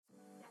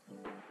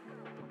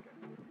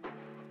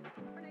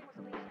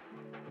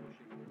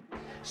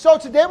So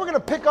today we're going to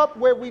pick up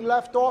where we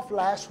left off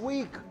last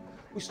week.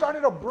 We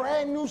started a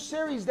brand new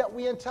series that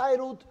we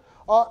entitled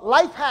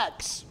Life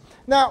Hacks.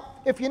 Now,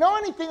 if you know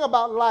anything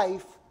about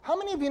life, how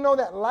many of you know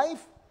that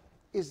life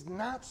is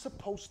not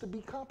supposed to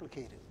be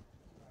complicated?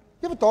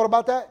 You ever thought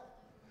about that?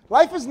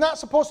 Life is not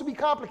supposed to be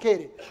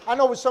complicated. I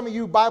know what some of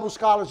you Bible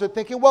scholars are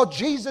thinking, well,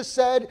 Jesus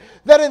said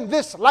that in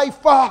this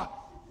life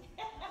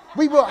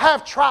we will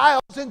have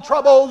trials and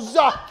troubles,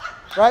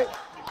 right?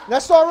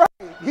 That's all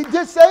right. He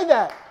did say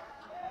that.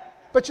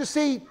 But you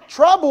see,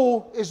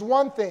 trouble is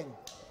one thing,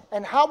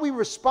 and how we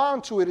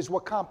respond to it is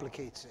what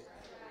complicates it.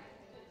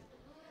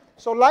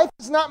 So life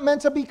is not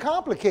meant to be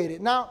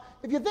complicated. Now,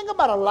 if you think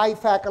about a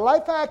life hack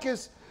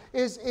is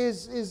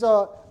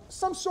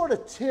some sort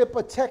of tip,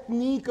 a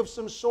technique of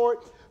some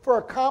sort for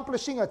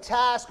accomplishing a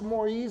task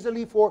more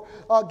easily, for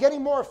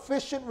getting more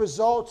efficient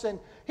results. And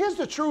here's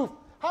the truth.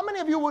 How many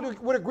of you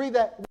would agree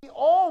that we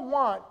all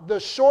want the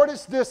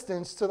shortest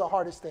distance to the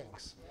hardest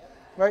things?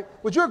 Right?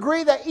 Would you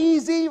agree that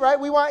easy, right?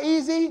 We want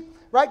easy,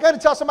 right? Got to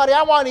tell somebody,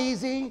 I want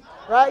easy,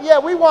 right? Yeah,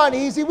 we want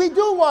easy. We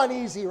do want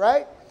easy,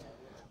 right?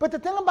 But the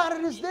thing about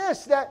it is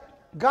this, that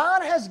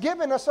God has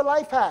given us a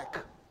life hack.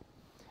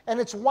 And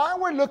it's why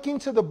we're looking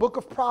to the book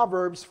of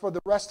Proverbs for the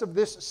rest of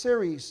this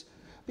series.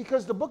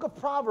 Because the book of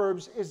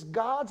Proverbs is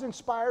God's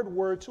inspired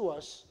word to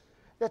us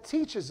that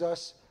teaches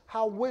us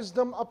how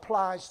wisdom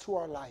applies to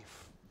our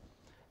life.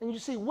 And you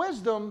see,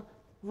 wisdom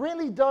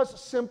really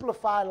does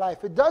simplify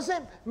life. It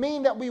doesn't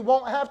mean that we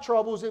won't have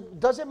troubles.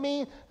 It doesn't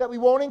mean that we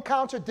won't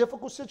encounter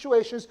difficult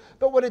situations.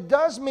 But what it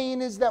does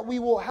mean is that we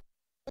will have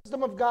the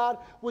wisdom of God,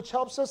 which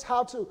helps us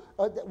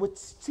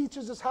which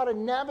teaches us how to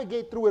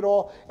navigate through it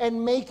all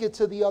and make it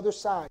to the other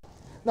side.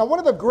 Now, one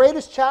of the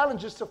greatest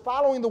challenges to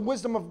following the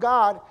wisdom of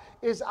God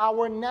is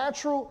our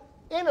natural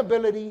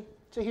inability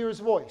to hear His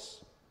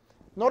voice.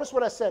 Notice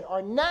what I said,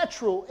 our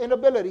natural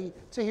inability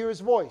to hear His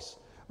voice.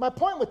 My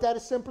point with that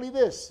is simply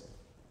this.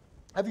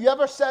 Have you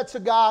ever said to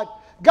God,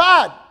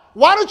 God,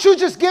 why don't you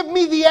just give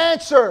me the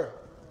answer?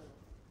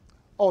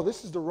 Oh,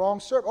 this is the wrong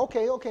service.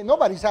 Okay.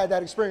 Nobody's had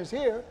that experience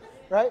here,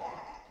 right?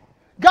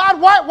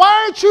 God,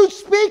 why aren't you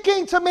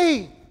speaking to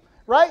me?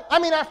 Right? I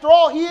mean, after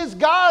all, He is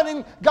God,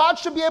 and God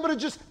should be able to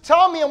just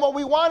tell me, and what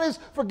we want is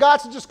for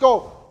God to just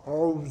go,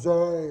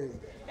 Jose.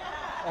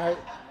 Right?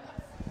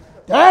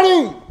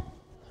 Daddy.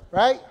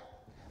 Right?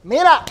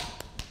 Mira.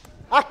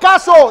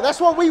 ¿Acaso?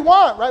 That's what we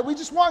want, right? We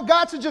just want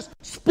God to just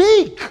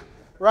speak.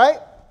 Right?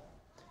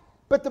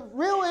 But the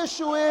real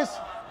issue is,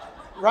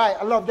 right,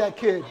 I love that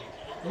kid.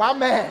 My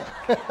man.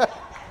 But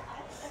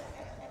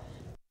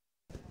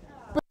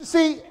you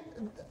see,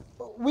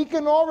 we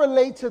can all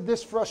relate to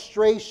this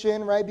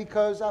frustration, right?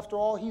 Because after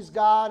all, He's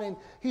God and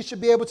He should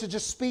be able to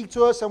just speak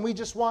to us and we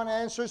just want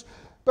answers.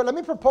 But let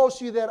me propose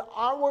to you that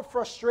our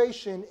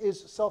frustration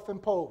is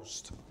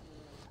self-imposed.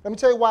 Let me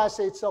tell you why I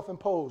say it's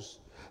self-imposed.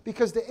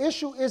 Because the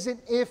issue isn't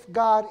if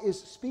God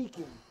is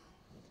speaking.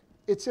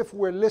 It's if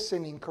we're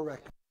listening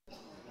correctly.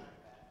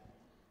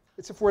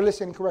 It's if we're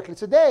listening correctly.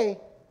 Today,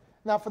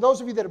 now for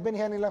those of you that have been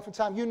here any length of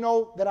time, you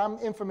know that I'm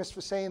infamous for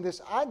saying this.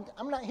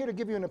 I'm not here to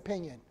give you an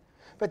opinion.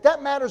 But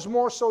that matters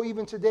more so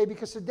even today,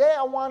 because today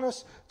I want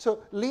us to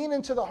lean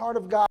into the heart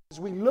of God as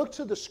we look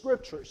to the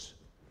scriptures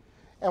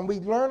and we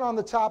learn on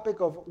the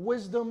topic of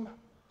wisdom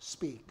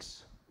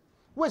speaks.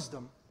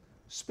 Wisdom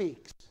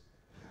speaks.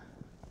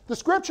 The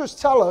scriptures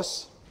tell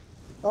us,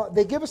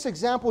 they give us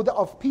example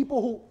of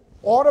people who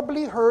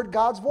audibly heard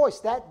God's voice.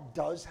 That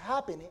does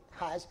happen. It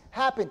has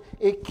happened.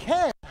 It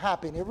can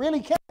happen. It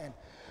really can.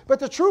 But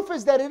the truth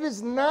is that it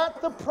is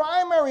not the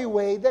primary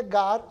way that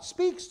God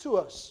speaks to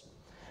us.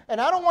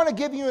 And I don't want to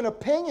give you an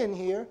opinion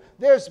here.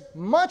 There's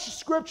much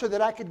scripture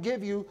that I could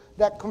give you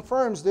that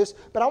confirms this,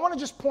 but I want to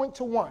just point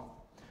to one.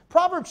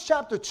 Proverbs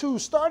chapter 2,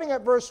 starting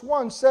at verse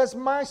 1, says,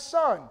 my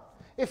son,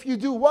 if you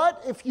do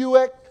what? If you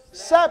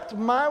accept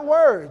my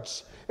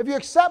words. If you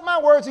accept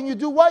my words and you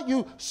do what?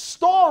 You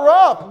store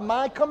up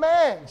my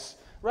commands,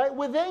 right?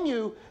 Within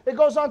you, it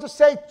goes on to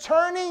say,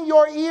 turning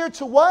your ear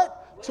to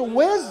what? To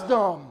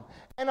wisdom.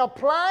 And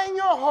applying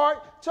your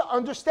heart to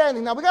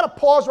understanding. Now, we got to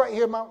pause right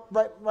here,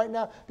 right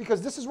now,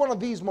 because this is one of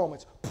these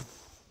moments.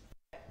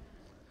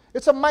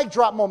 It's a mic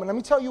drop moment. Let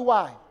me tell you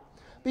why.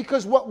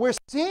 Because what we're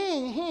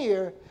seeing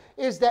here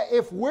is that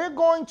if we're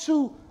going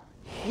to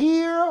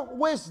hear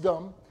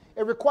wisdom,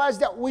 it requires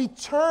that we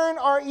turn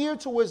our ear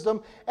to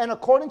wisdom. And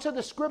according to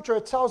the scripture,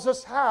 it tells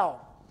us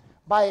how.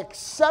 By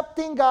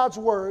accepting God's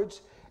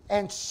words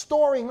and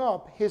storing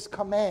up His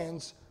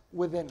commands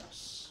within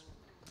us.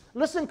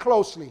 Listen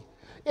closely.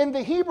 In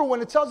the Hebrew,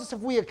 when it tells us if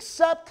we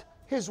accept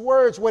His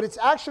words, what it's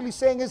actually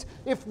saying is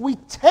if we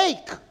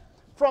take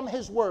from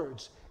His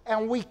words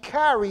and we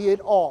carry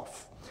it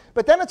off.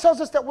 But then it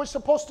tells us that we're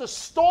supposed to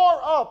store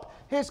up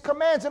His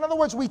commands. In other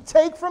words, we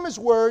take from His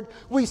word,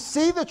 we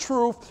see the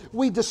truth,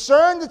 we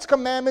discern its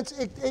commandments.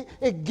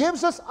 It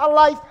gives us a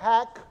life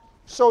hack,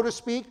 so to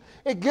speak.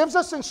 It gives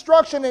us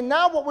instruction, and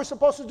now what we're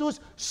supposed to do is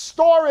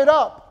store it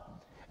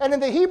up. And in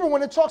the Hebrew,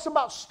 when it talks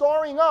about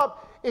storing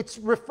up, it's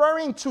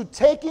referring to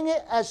taking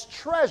it as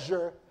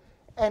treasure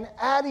and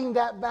adding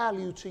that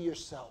value to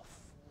yourself.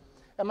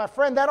 And my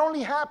friend, that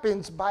only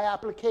happens by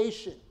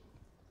application.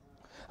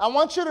 I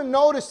want you to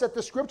notice that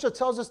the scripture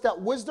tells us that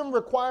wisdom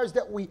requires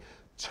that we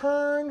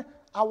turn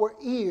our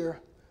ear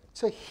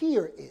to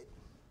hear it.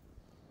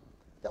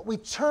 That we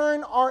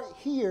turn our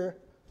ear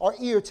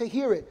to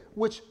hear it,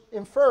 which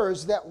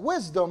infers that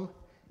wisdom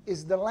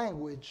is the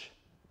language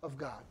of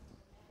God.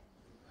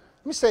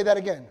 Let me say that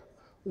again.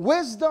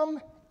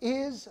 Wisdom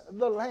is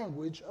the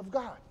language of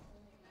God.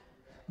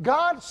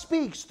 God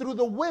speaks through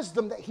the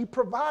wisdom that he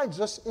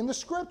provides us in the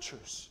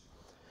scriptures.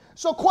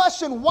 So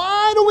question,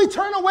 why do we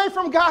turn away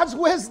from God's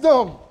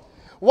wisdom?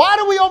 Why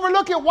do we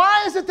overlook it?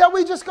 Why is it that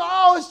we just go,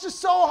 oh, it's just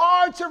so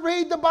hard to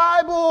read the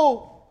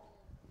Bible?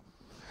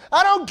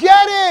 I don't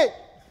get it.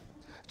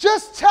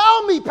 Just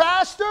tell me,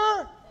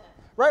 Pastor.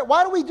 Right?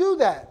 Why do we do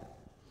that?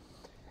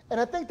 And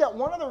I think that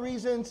one of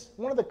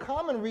the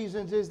common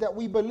reasons is that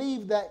we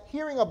believe that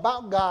hearing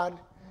about God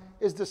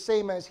is the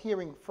same as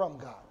hearing from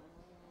God.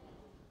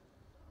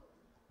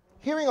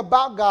 Hearing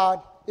about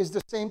God is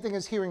the same thing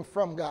as hearing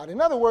from God. In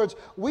other words,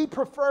 we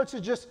prefer to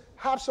just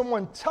have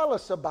someone tell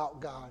us about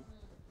God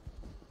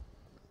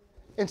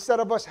instead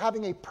of us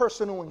having a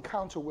personal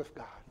encounter with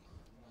God.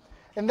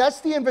 And that's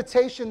the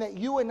invitation that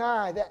you and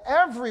I, that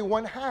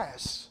everyone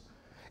has.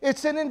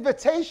 It's an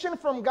invitation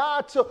from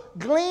God to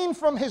glean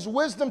from his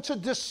wisdom, to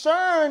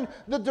discern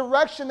the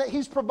direction that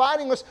he's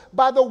providing us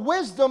by the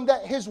wisdom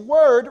that his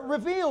word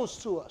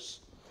reveals to us.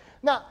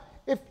 Now,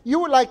 if you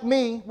were like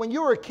me, when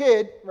you were a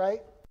kid,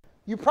 right,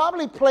 you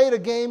probably played a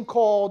game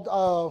called,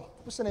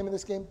 what's the name of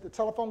this game? The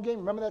telephone game?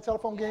 Remember that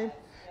telephone game?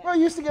 Remember,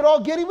 you used to get all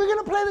giddy. We're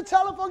going to play the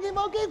telephone game,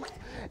 okay?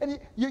 And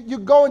you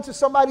go into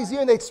somebody's ear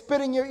and they'd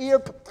spit in your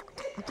ear.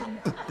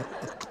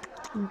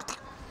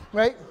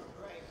 Right?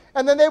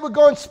 And then they would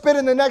go and spit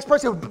in the next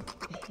person.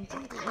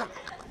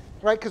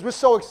 Right? Because we're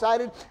so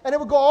excited. And it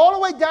would go all the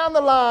way down the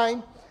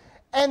line.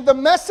 And the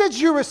message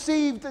you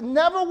received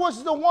never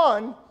was the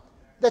one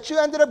that you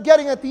ended up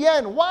getting at the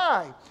end.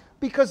 Why?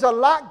 Because a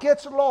lot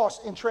gets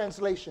lost in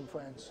translation,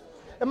 friends.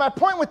 And my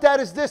point with that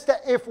is this, that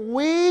if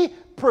we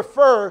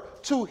prefer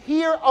to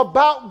hear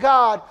about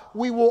God,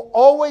 we will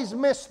always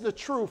miss the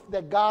truth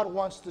that God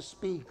wants to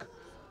speak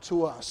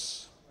to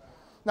us.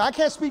 Now, I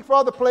can't speak for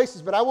other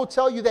places, but I will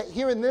tell you that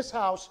here in this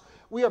house,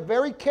 we are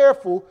very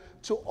careful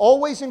to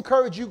always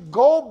encourage you,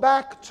 go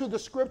back to the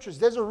scriptures.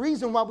 There's a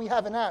reason why we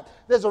have an app.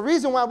 There's a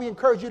reason why we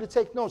encourage you to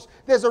take notes.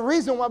 There's a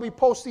reason why we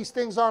post these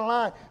things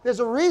online. There's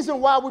a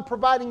reason why we're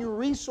providing you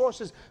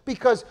resources,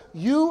 because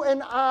you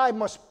and I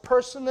must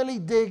personally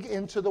dig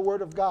into the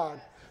Word of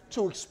God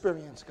to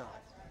experience God.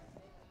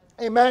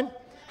 Amen?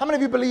 How many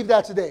of you believe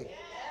that today?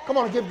 Come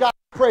on, give God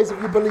praise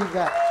if you believe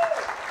that.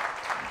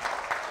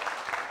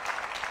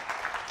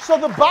 So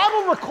the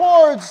Bible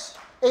records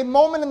a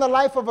moment in the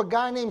life of a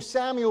guy named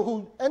Samuel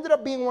who ended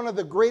up being one of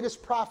the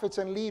greatest prophets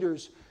and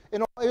leaders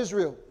in all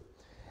Israel.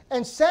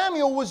 And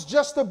Samuel was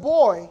just a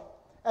boy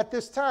at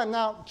this time.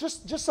 Now,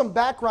 just some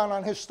background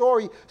on his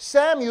story.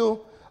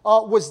 Samuel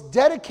was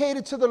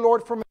dedicated to the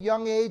Lord from a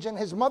young age, and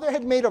his mother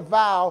had made a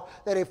vow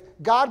that if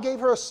God gave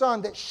her a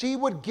son, that she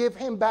would give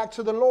him back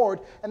to the Lord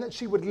and that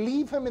she would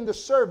leave him in the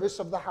service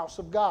of the house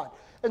of God.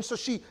 And so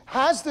she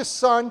has this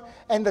son,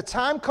 and the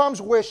time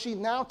comes where she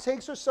now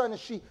takes her son and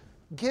she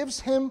gives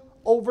him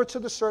over to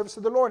the service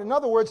of the Lord. In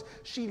other words,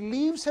 she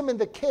leaves him in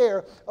the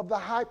care of the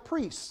high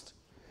priest.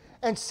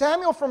 And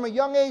Samuel from a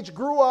young age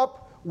grew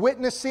up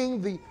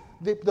witnessing the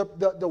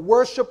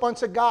worship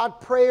unto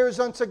God, prayers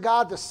unto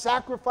God, the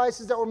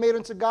sacrifices that were made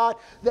unto God,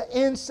 the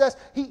incest.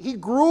 He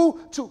grew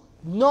to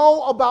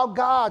know about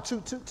God,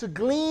 to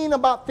glean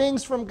about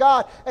things from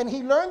God. And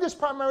he learned this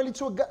primarily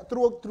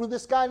through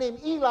this guy named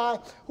Eli,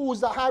 who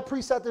was the high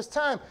priest at this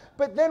time.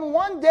 But then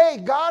one day,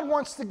 God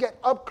wants to get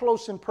up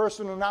close and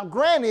personal. Now,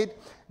 granted,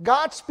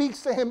 God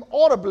speaks to him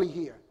audibly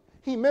here.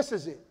 He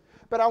misses it.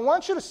 But I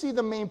want you to see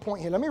the main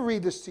point here. Let me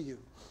read this to you,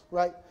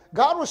 right?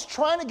 God was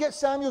trying to get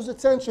Samuel's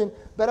attention,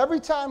 but every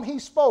time he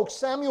spoke,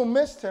 Samuel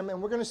missed him, and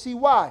we're going to see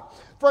why.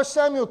 1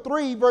 Samuel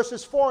 3,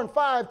 verses 4 and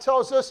 5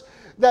 tells us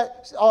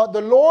that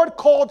the Lord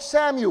called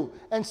Samuel,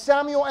 and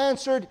Samuel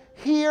answered,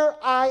 "Here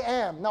I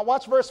am." Now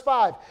watch verse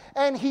 5.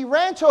 And he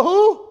ran to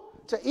who?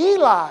 To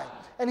Eli.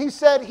 And he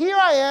said, "Here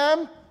I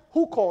am."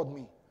 Who called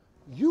me?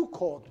 You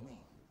called me.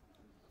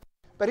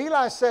 But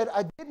Eli said,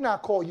 "I did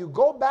not call you.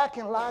 Go back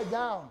and lie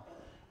down."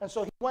 And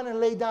so he went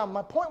and lay down.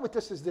 My point with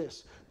this is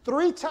this.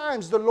 3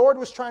 times the Lord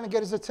was trying to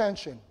get his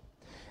attention.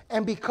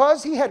 And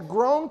because he had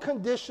grown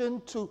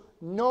conditioned to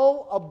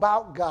know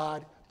about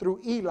God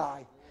through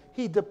Eli,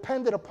 he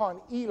depended upon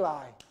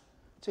Eli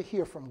to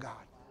hear from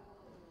God.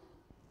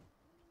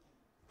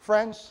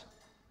 Friends,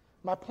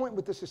 my point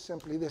with this is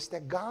simply this,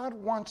 that God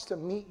wants to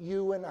meet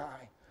you and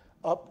I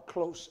up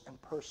close and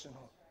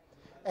personal.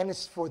 And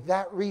it's for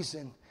that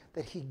reason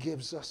that he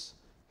gives us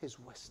his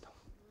wisdom.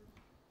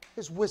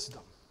 His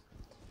wisdom.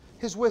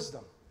 His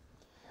wisdom.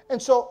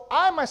 And so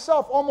I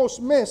myself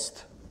almost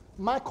missed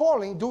my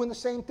calling doing the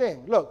same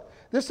thing. Look,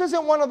 this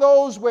isn't one of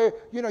those where,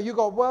 you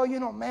go, well,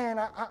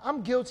 man,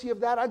 I'm guilty of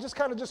that. I just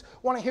kind of just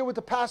want to hear what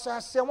the pastor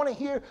has to say. I want to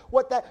hear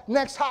what that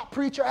next hot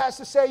preacher has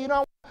to say.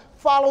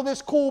 follow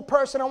this cool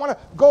person. I want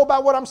to go by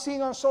what I'm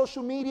seeing on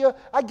social media.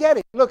 I get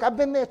it. Look, I've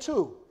been there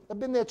too.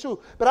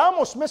 But I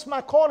almost missed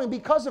my calling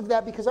because of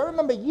that, because I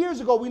remember years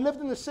ago we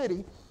lived in the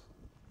city,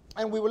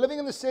 and we were living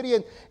in the city,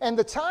 and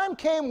the time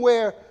came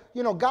where,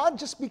 God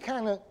just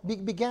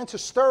began to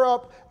stir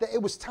up that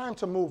it was time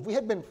to move. We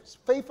had been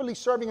faithfully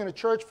serving in the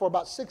church for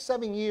about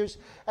 6-7 years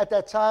at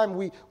that time.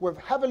 We were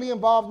heavily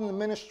involved in the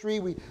ministry.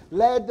 We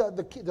led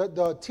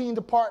the teen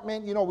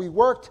department. We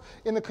worked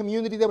in the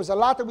community. There was a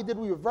lot that we did.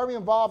 We were very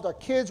involved. Our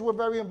kids were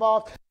very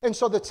involved. And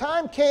so the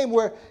time came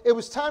where it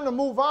was time to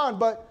move on,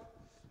 but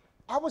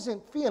I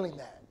wasn't feeling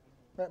that.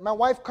 Right? My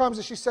wife comes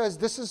and she says,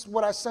 "This is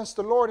what I sense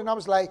the Lord." And I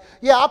was like,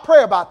 "Yeah, I'll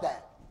pray about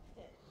that."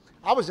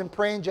 I wasn't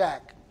praying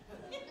jack.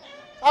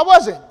 I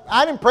wasn't.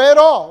 I didn't pray at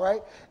all,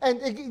 right?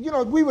 And,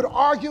 we would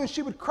argue and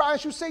she would cry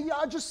and she would say, "Yeah,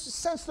 I just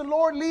sense the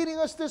Lord leading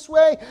us this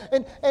way."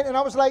 And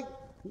I was like,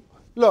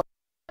 "Look,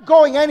 I'm not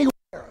going anywhere."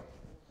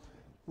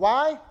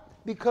 Why?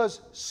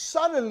 Because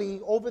suddenly,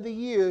 over the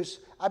years,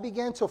 I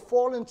began to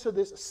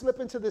slip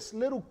into this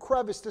little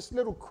crevice, this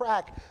little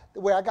crack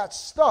where I got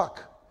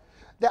stuck,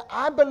 that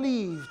I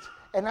believed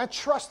and I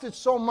trusted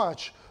so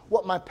much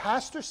what my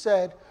pastor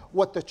said,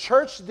 what the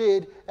church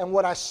did, and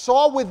what I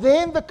saw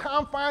within the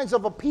confines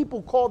of a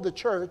people called the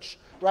church,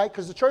 right?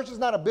 Because the church is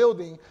not a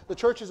building, the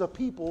church is a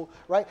people,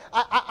 right?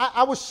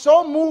 I was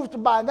so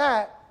moved by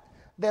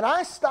that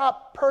I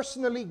stopped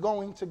personally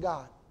going to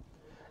God.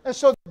 And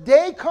so the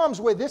day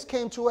comes where this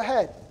came to a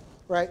head,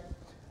 right?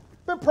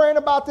 Been praying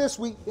about this,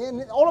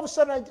 and all of a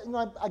sudden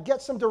I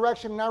get some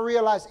direction and I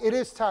realize it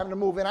is time to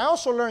move. And I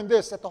also learned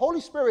this, that the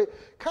Holy Spirit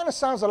kind of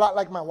sounds a lot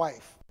like my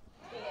wife,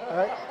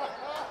 right?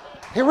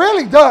 He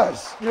really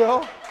does,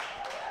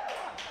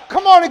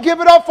 Come on and give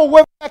it up for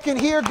women that can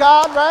hear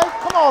God, right?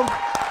 Come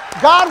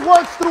on. God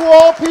works through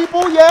all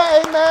people.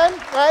 Yeah, amen,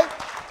 right?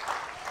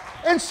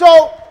 And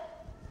so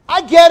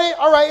I get it.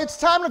 All right, it's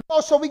time to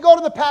go. So we go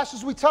to the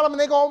pastors. We tell them, and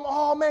they go,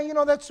 "Oh, man,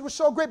 we're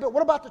so great. But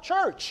what about the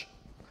church?"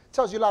 It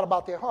tells you a lot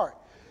about their heart.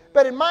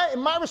 But in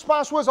my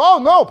response was, "Oh,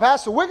 no,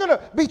 Pastor. We're going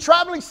to be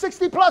traveling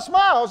 60-plus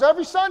miles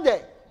every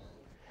Sunday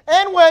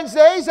and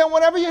Wednesdays and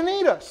whenever you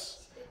need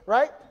us,"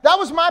 right? That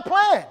was my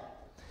plan.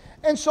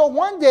 And so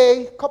one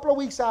day, a couple of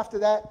weeks after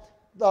that,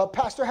 the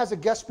pastor has a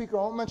guest speaker.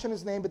 I won't mention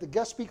his name, but the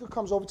guest speaker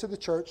comes over to the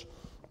church,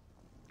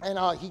 and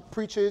he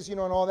preaches, and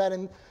all that.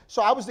 And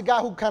so I was the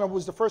guy who kind of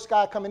was the first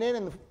guy coming in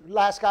and the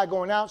last guy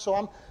going out. So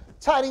I'm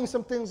tidying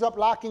some things up,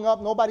 locking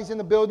up. Nobody's in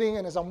the building.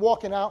 And as I'm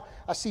walking out,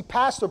 I see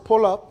pastor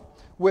pull up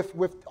with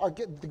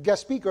the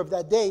guest speaker of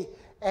that day.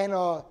 And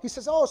he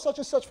says, "Oh, such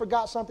and such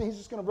forgot something. He's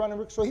just going to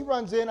run." So he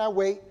runs in. I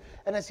wait.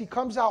 And as he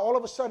comes out, all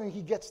of a sudden,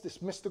 he gets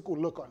this mystical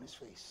look on his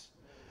face.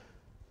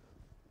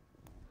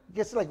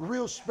 Gets like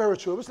real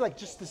spiritual. It was like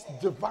just this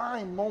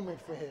divine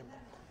moment for him.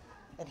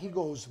 And he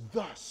goes,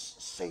 "Thus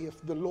saith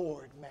the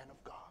Lord, man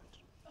of God.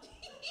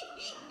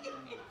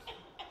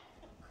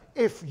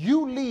 If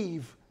you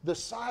leave the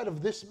side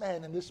of this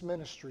man in this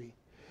ministry,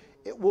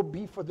 it will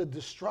be for the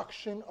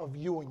destruction of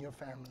you and your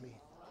family."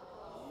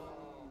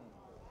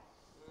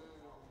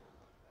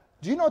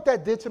 Do you know what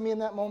that did to me in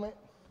that moment?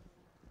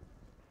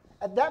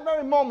 At that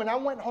very moment, I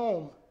went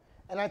home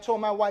and I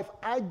told my wife,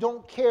 "I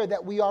don't care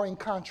that we are in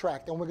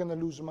contract and we're going to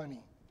lose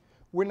money.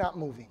 We're not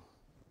moving."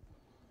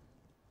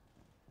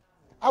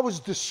 I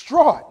was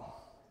distraught.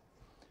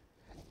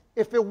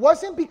 If it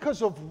wasn't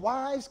because of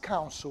wise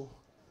counsel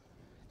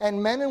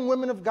and men and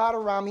women of God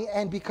around me,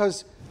 and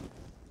because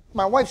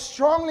my wife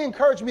strongly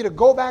encouraged me to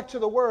go back to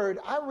the Word,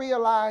 I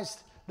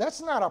realized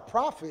that's not a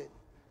prophet,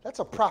 that's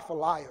a prophet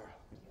liar.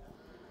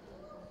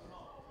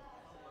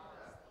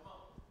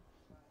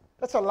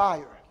 That's a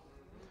liar.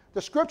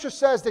 The scripture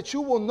says that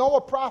you will know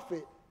a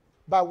prophet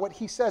by what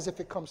he says if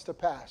it comes to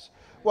pass.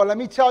 Well, let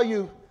me tell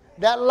you,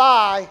 that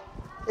lie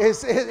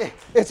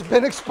it's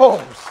been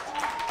exposed.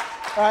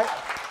 All right?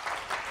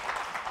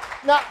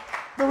 Now,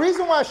 the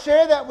reason why I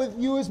share that with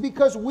you is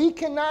because we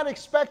cannot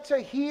expect to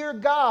hear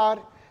God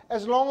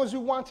as long as we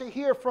want to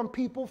hear from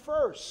people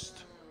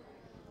first.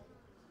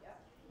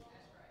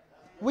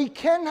 We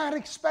cannot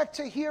expect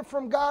to hear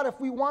from God if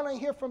we want to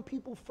hear from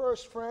people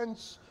first,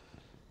 friends.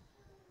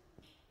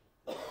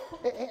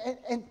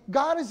 And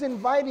God is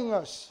inviting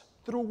us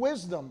through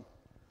wisdom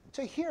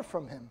to hear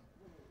from him,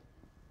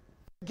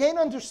 gain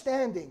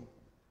understanding,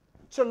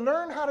 to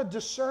learn how to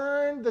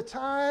discern the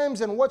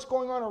times and what's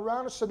going on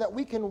around us so that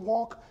we can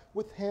walk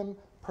with him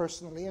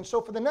personally. And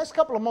so for the next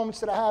couple of moments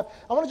that I have,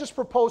 I want to just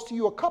propose to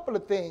you a couple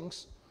of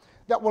things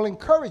that will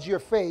encourage your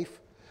faith,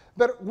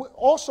 but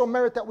also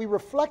merit that we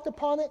reflect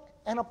upon it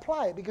and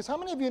apply it. Because how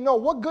many of you know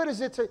what good is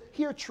it to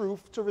hear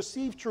truth, to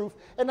receive truth,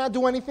 and not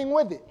do anything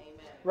with it?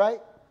 Amen.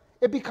 Right?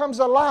 It becomes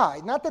a lie.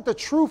 Not that the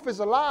truth is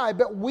a lie,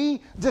 but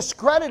we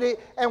discredit it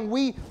and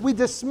we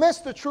dismiss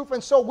the truth,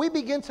 and so we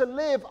begin to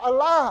live a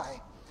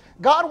lie.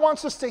 God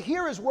wants us to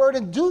hear his word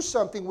and do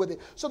something with it.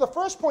 So the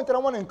first point that I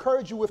want to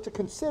encourage you with to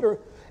consider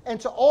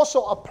and to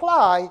also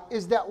apply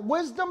is that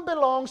wisdom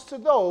belongs to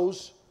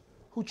those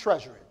who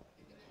treasure it.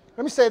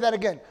 Let me say that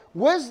again.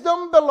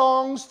 Wisdom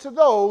belongs to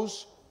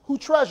those who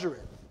treasure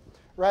it,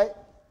 right?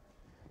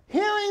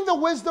 Hearing the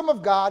wisdom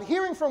of God,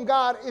 hearing from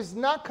God is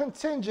not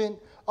contingent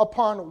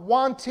upon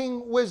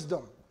wanting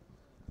wisdom.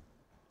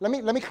 Let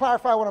me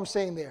clarify what I'm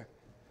saying there.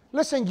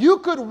 Listen, you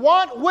could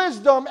want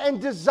wisdom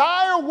and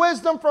desire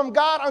wisdom from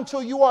God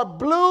until you are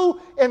blue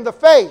in the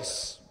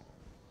face.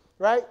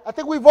 Right? I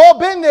think we've all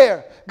been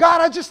there.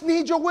 God, I just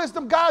need your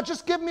wisdom. God,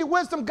 just give me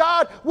wisdom.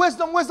 God,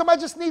 wisdom, wisdom. I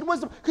just need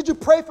wisdom. Could you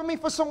pray for me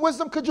for some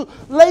wisdom? Could you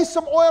lay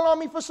some oil on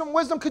me for some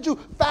wisdom? Could you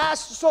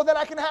fast so that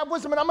I can have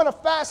wisdom? And I'm going to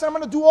fast and I'm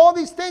going to do all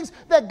these things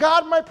that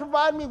God might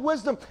provide me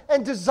wisdom.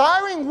 And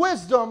desiring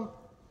wisdom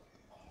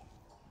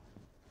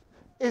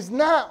is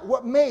not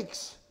what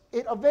makes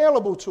it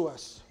available to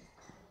us.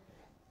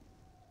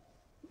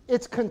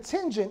 It's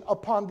contingent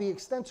upon the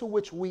extent to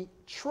which we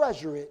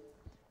treasure it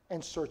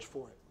and search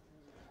for it.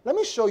 Let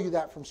me show you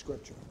that from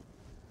Scripture.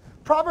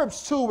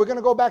 Proverbs 2, we're going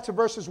to go back to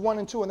verses 1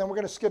 and 2, and then we're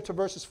going to skip to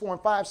verses 4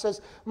 and 5,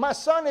 says, my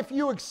son, if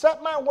you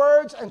accept my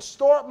words and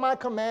store up my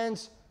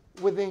commands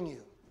within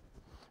you.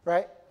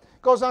 Right?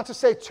 Goes on to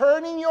say,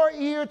 turning your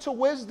ear to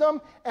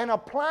wisdom and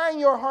applying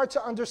your heart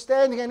to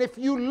understanding. And if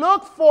you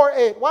look for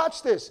it,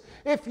 watch this,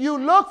 if you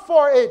look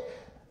for it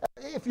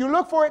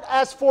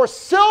as for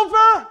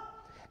silver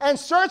and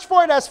search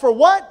for it as for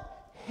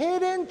what?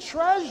 Hidden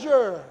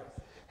treasure.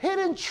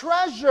 Hidden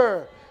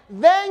treasure.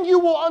 Then you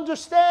will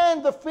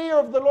understand the fear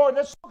of the Lord.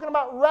 That's talking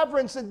about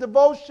reverence and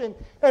devotion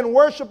and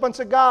worship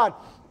unto God.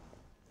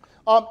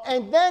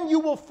 And then you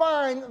will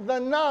find the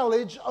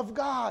knowledge of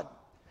God.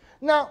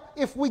 Now,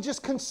 if we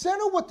just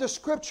consider what the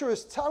Scripture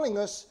is telling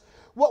us,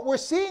 what we're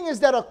seeing is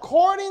that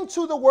according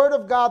to the Word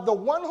of God, the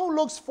one who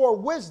looks for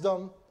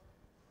wisdom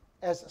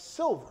as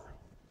silver,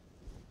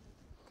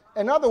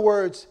 in other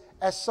words,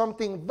 as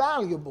something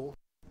valuable,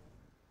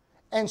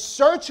 and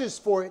searches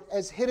for it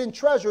as hidden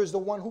treasure is the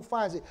one who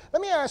finds it. Let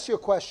me ask you a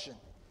question.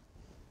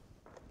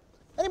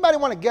 Anybody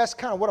want to guess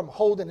kind of what I'm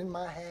holding in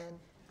my hand?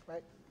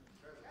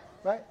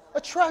 Right?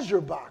 A treasure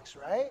box,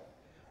 right?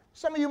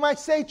 Some of you might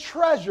say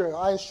treasure.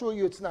 I assure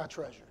you it's not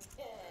treasure.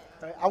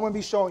 Right? I wouldn't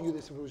be showing you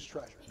this if it was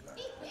treasure.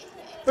 Right?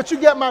 But you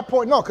get my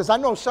point. No, because I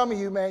know some of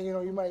you, man,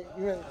 you might.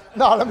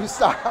 No, let me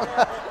stop.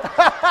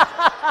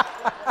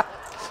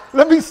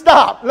 Let me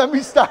stop.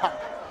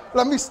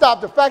 Let me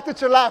stop. The fact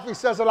that you're laughing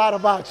says a lot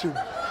about you.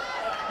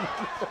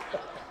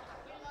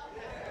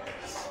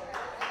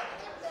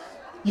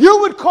 You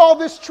would call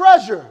this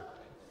treasure,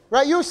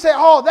 right? You would say,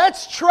 oh,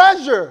 that's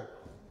treasure.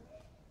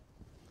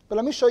 But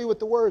let me show you what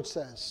the Word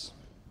says.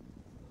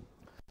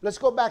 Let's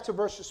go back to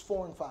verses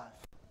 4 and 5.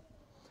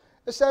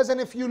 It says,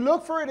 and if you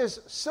look for it as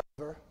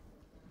silver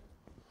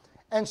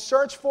and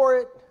search for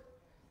it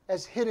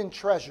as hidden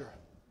treasure.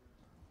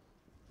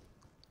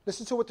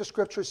 Listen to what the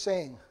Scripture is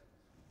saying.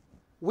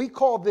 We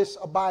call this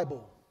a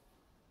Bible,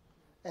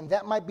 and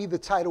that might be the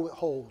title it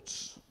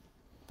holds,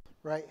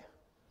 right?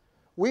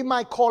 We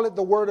might call it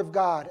the Word of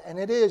God, and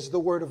it is the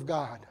Word of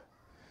God.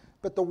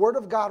 But the Word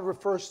of God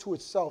refers to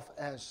itself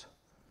as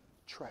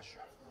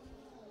treasure.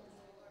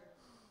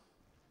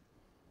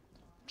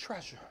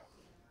 Treasure.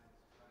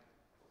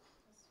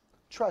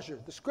 Treasure.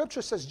 The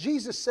Scripture says,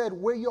 Jesus said,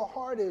 where your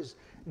heart is,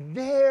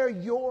 there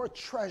your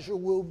treasure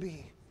will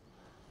be.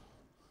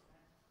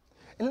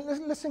 And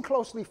listen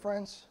closely,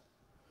 friends.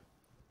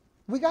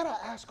 We got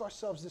to ask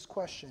ourselves this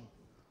question.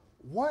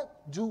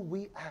 What do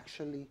we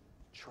actually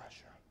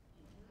treasure?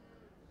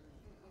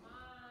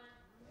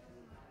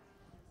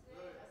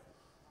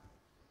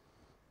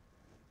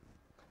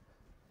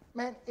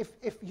 Man,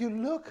 if you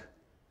look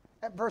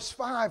at verse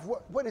 5,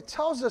 what it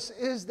tells us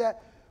is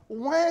that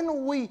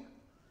when we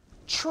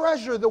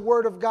treasure the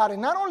Word of God,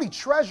 and not only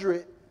treasure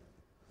it,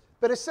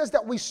 but it says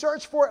that we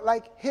search for it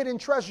like hidden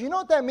treasure. You know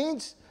what that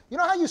means? You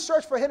know how you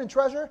search for hidden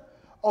treasure?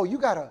 Oh, you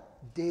got to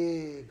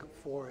dig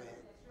for it.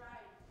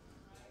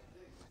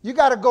 You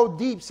got to go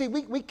deep. See,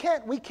 we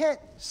can't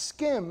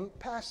skim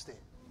past it.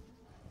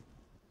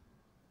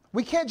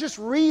 We can't just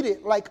read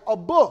it like a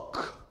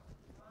book.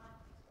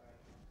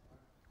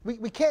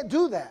 We can't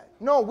do that.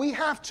 No, we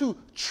have to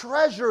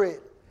treasure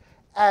it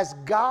as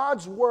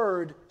God's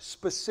Word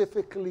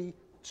specifically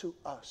to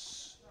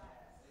us.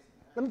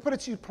 Let me put it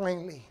to you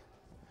plainly.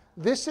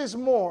 This is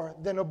more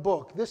than a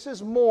book. This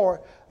is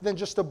more than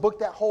just a book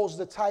that holds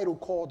the title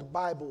called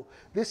Bible.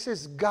 This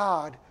is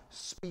God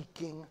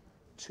speaking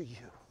to you.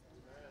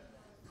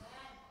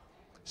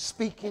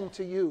 Speaking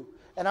to you.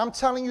 And I'm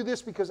telling you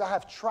this because I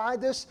have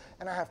tried this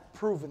and I have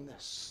proven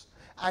this.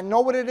 I know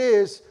what it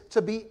is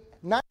to be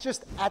not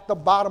just at the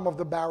bottom of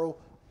the barrel,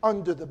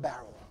 under the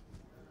barrel.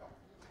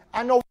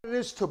 I know what it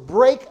is to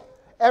break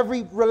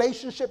every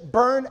relationship,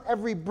 burn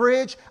every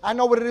bridge. I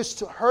know what it is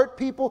to hurt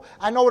people.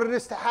 I know what it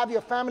is to have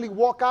your family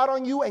walk out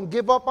on you and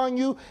give up on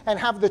you and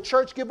have the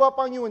church give up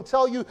on you and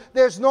tell you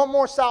there's no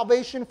more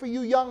salvation for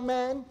you, young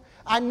man.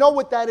 I know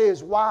what that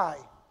is. Why?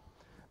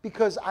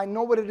 Because I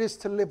know what it is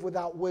to live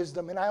without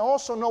wisdom. And I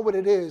also know what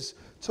it is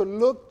to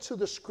look to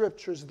the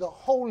Scriptures, the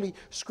Holy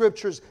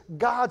Scriptures,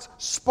 God's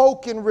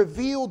spoken,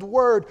 revealed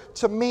word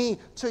to me,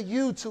 to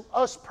you, to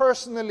us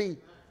personally,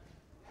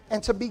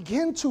 and to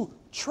begin to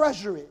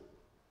treasure it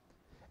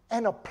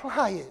and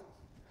apply it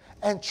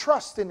and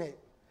trust in it.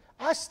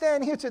 I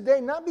stand here today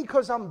not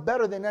because I'm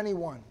better than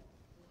anyone.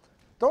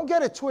 Don't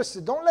get it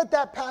twisted. Don't let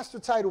that pastor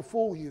title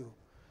fool you.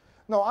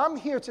 No, I'm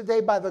here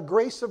today by the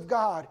grace of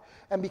God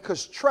and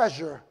because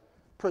treasure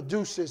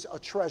produces a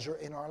treasure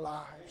in our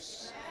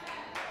lives.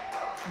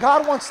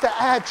 God wants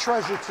to add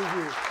treasure to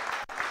you.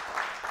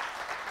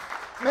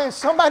 Man,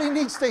 somebody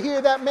needs to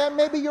hear that, man.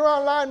 Maybe you're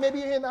online, maybe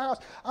you're in the house.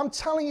 I'm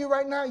telling you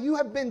right now, you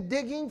have been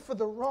digging for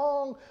the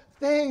wrong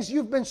things.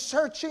 You've been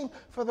searching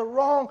for the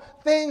wrong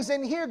things.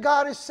 And here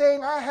God is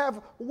saying, I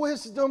have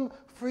wisdom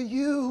for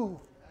you.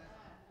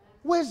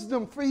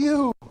 Wisdom for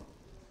you.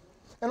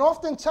 And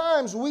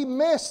oftentimes we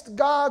missed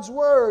God's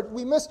word.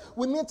 We miss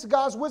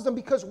God's wisdom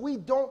because we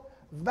don't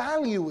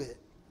value it.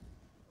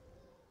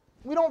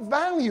 We don't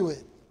value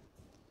it.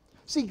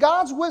 See,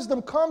 God's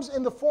wisdom comes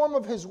in the form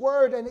of His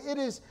word, and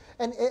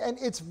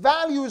its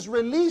value is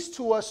released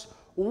to us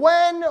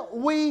when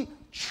we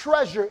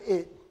treasure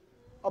it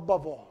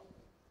above all.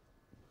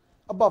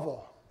 Above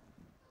all.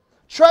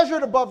 Treasure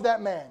it above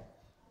that man.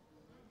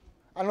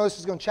 I know this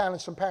is going to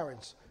challenge some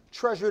parents.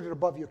 Treasure it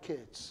above your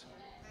kids.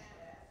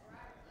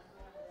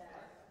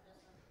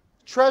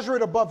 Treasure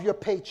it above your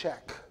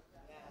paycheck.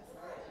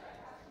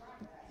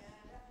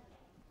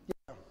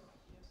 Yeah.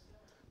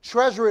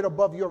 Treasure it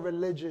above your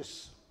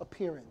religious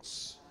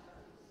appearance.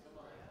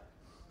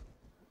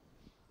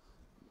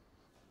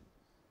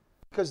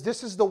 Because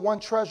this is the one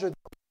treasure that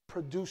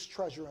produces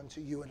treasure unto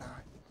you and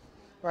I.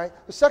 Right?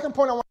 The second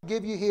point I want to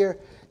give you here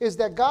is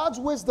that God's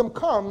wisdom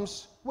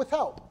comes with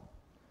help.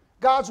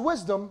 God's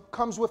wisdom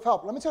comes with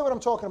help. Let me tell you what I'm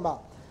talking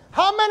about.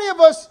 How many of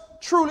us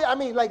truly,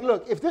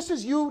 look, if this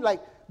is you,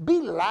 be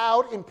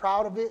loud and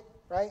proud of it,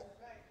 right?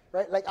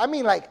 Right?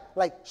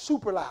 Like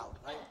super loud,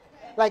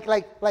 right?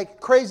 Like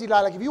crazy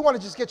loud. Like if you want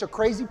to just get your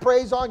crazy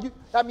praise on,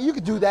 you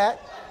could do that,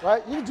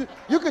 right?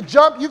 You could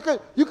jump, you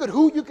could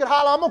hoot, you could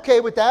holler. I'm okay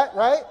with that,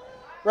 right?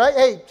 Right?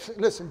 Hey,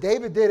 listen,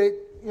 David did it,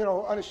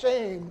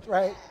 unashamed,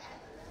 right?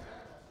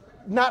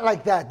 Not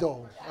like that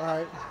though, all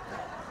right?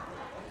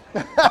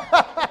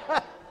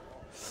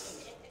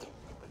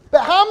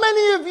 But how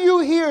many of you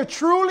here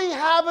truly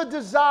have a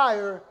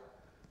desire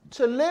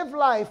to live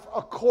life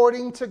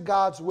according to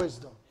God's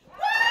wisdom?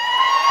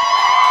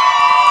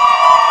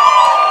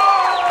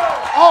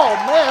 Oh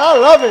man, I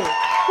love it.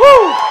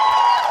 Woo!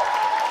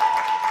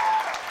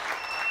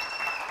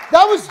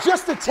 That was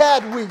just a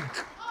tad weak.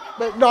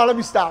 But no, let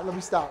me stop,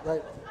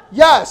 right?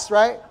 Yes,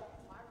 right?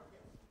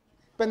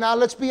 But now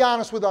let's be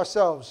honest with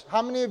ourselves.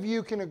 How many of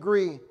you can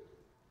agree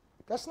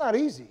that's not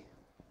easy?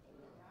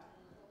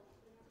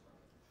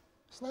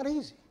 It's not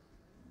easy.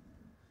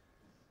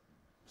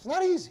 It's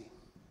not easy.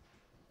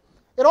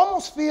 It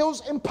almost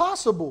feels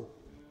impossible.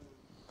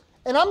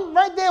 And I'm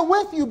right there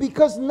with you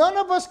because none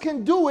of us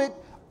can do it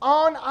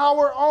on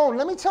our own.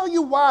 Let me tell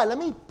you why. Let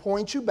me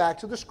point you back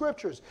to the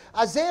scriptures.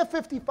 Isaiah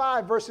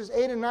 55 verses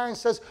 8 and 9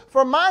 says,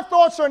 "For my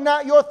thoughts are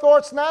not your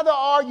thoughts, neither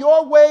are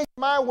your ways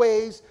my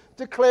ways,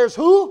 declares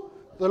who?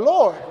 The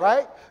Lord,"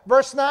 right?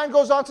 Verse 9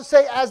 goes on to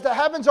say, "As the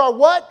heavens are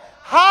what?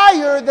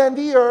 Higher than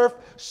the earth,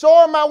 so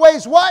are my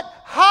ways what?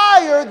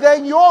 Higher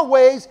than your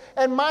ways,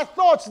 and my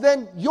thoughts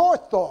than your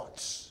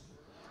thoughts."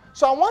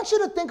 So I want you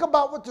to think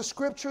about what the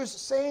scripture is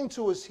saying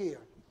to us here.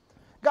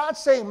 God's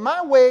saying,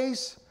 my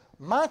ways,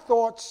 my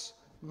thoughts,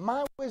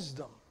 my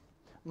wisdom,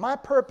 my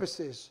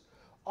purposes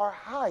are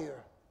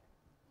higher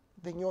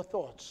than your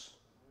thoughts.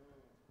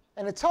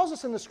 And it tells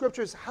us in the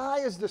scriptures,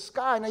 high as the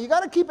sky. Now you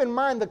got to keep in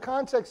mind the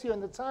context here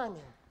and the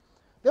timing.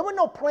 There were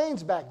no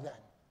planes back then.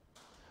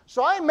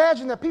 So I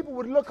imagine that people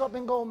would look up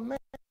and go, man,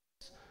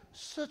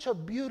 such a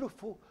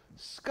beautiful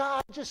sky.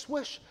 I just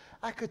wish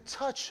I could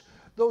touch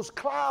those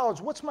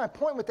clouds. What's my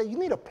point with that? You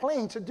need a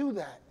plane to do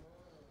that.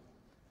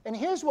 And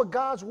here's what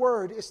God's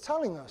word is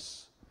telling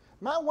us.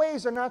 My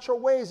ways are not your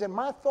ways, and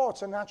my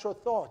thoughts are not your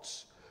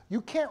thoughts.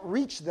 You can't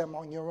reach them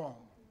on your own.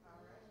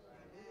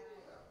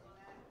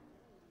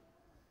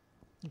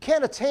 You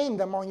can't attain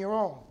them on your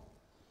own.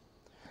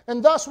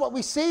 And thus what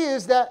we see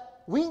is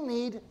that we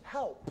need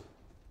help.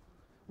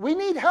 We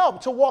need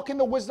help to walk in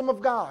the wisdom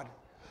of God.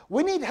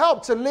 We need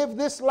help to live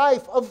this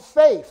life of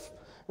faith,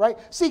 right?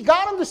 See,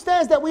 God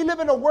understands that we live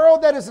in a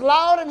world that is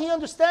loud, and He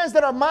understands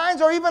that our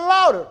minds are even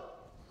louder.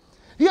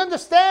 He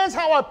understands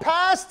how our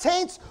past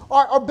taints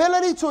our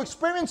ability to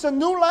experience a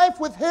new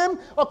life with Him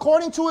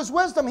according to His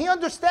wisdom. He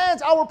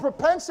understands our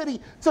propensity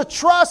to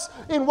trust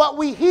in what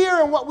we hear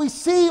and what we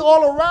see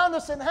all around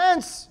us, and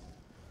hence,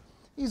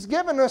 He's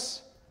given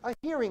us a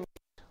hearing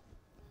aid.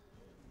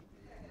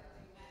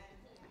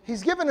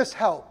 He's given us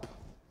help.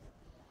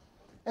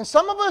 And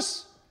some of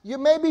us, you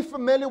may be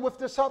familiar with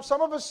this help,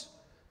 some of us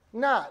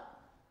not.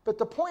 But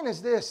the point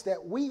is this,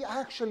 that we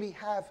actually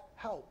have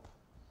help.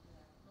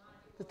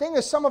 The thing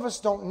is, some of us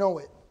don't know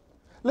it.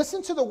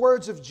 Listen to the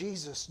words of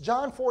Jesus.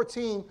 John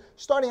 14,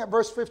 starting at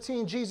verse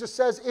 15, Jesus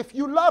says, "If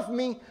you love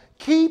me,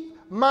 keep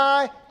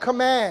my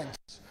commands."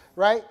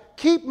 Right?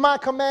 Keep my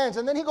commands.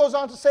 And then He goes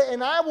on to say,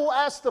 "And I will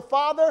ask the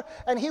Father,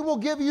 and He will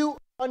give you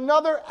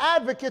another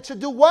advocate to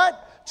do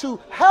what? To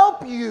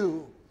help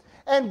you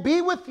and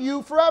be with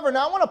you forever.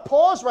 Now, I want to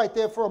pause right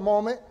there for a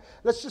moment.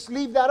 Let's just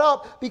leave that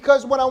up,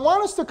 because what I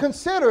want us to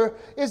consider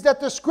is that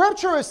the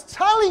scripture is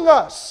telling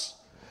us,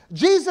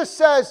 Jesus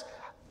says,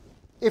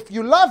 if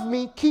you love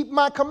me, keep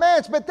my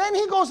commands. But then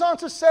he goes on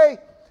to say,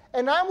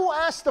 and I will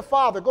ask the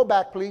Father, go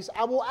back please,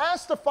 I will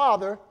ask the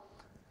Father,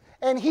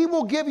 and he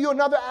will give you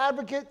another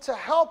advocate to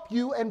help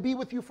you and be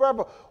with you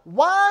forever.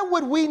 Why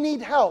would we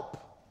need help?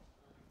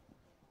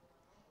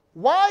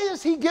 Why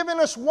is he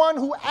giving us one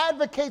who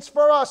advocates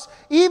for us?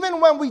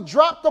 Even when we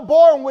drop the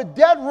ball and we're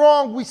dead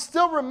wrong, we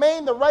still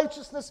remain the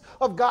righteousness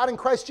of God in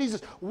Christ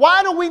Jesus.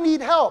 Why do we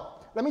need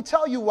help? Let me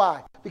tell you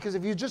why. Because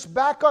if you just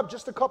back up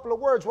just a couple of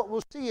words, what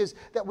we'll see is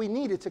that we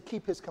needed to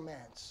keep his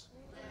commands.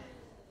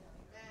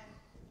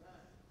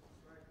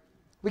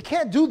 We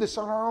can't do this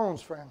on our own,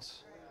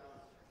 friends.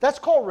 That's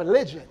called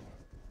religion.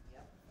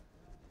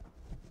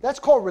 That's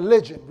called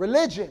religion.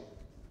 Religion.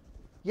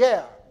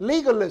 Yeah,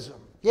 legalism.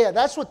 Yeah,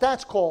 that's what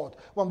that's called,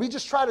 when we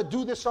just try to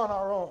do this on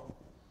our own.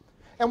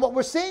 And what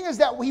we're seeing is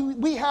that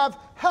we have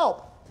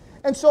help.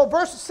 And so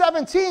verse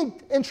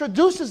 17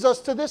 introduces us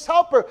to this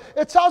helper.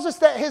 It tells us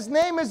that his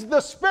name is the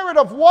Spirit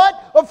of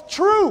what? Of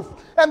truth.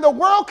 And the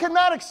world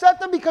cannot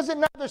accept him because it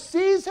neither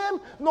sees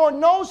him nor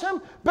knows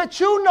him.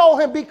 But you know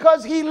him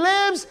because he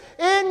lives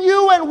in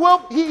you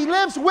and he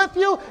lives with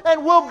you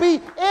and will be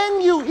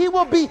in you. He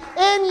will be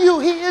in you.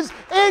 He is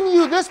in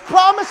you. This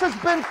promise has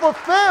been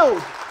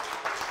fulfilled.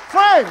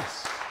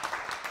 Friends,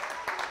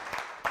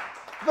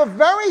 the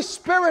very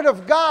Spirit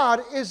of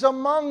God is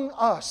among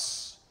us.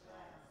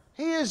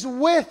 He is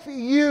with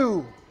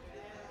you.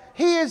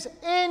 He is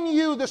in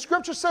you. The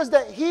scripture says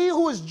that he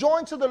who is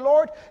joined to the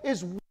Lord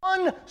is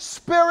one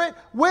spirit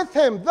with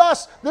him.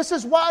 Thus, this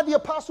is why the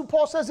Apostle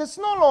Paul says, it's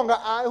no longer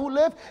I who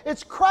live,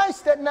 it's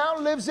Christ that now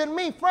lives in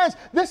me. Friends,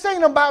 this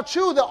ain't about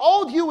you. The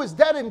old you is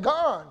dead and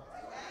gone.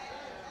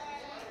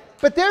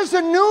 But there's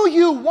a new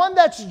you, one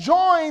that's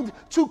joined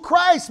to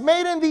Christ,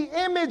 made in the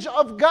image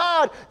of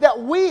God, that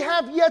we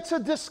have yet to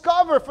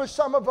discover for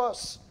some of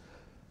us.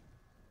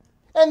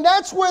 And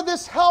that's where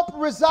this help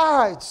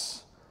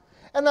resides.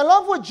 And I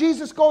love what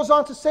Jesus goes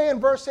on to say in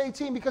verse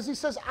 18, because he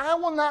says, I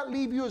will not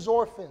leave you as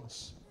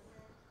orphans.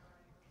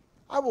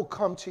 I will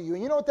come to you.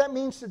 And you know what that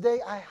means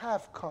today? I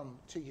have come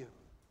to you.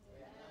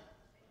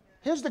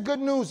 Here's the good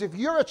news. If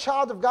you're a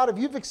child of God, if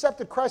you've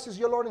accepted Christ as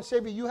your Lord and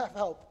Savior, you have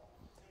help.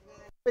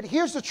 But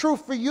here's the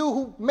truth for you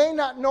who may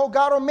not know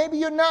God, or maybe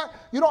you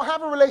don't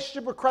have a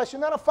relationship with Christ,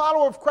 you're not a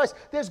follower of Christ.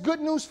 There's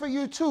good news for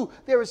you too.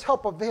 There is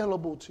help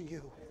available to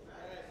you.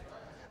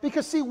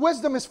 Because see,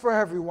 wisdom is for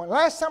everyone.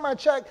 Last time I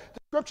checked, the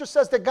scripture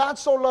says that God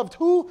so loved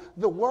who?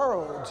 The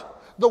world.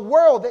 The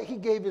world that he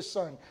gave his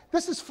son.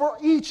 This is for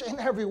each and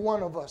every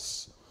one of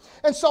us.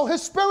 And so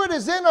his Spirit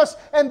is in us,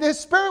 and this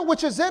Spirit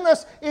which is in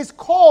us is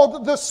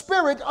called the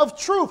Spirit of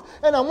truth.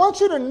 And I want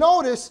you to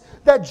notice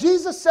that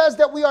Jesus says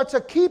that we are to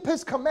keep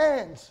his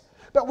commands,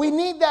 but we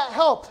need that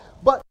help.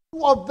 But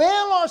to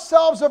avail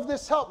ourselves of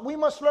this help, we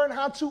must learn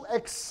how to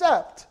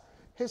accept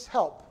his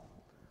help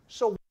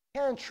so we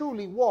can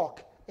truly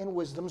walk in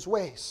wisdom's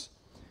ways.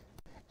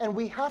 And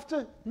we have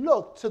to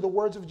look to the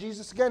words of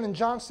Jesus again in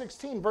John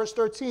 16, verse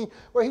 13,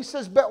 where he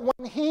says, but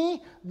when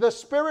he, the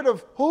Spirit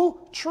of who?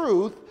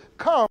 Truth,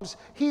 comes,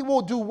 he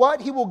will do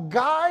what? He will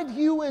guide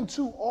you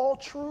into all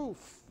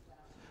truth.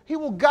 He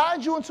will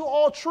guide you into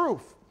all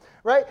truth,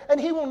 right? And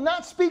he will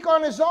not speak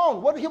on his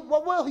own. What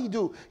will he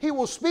do? He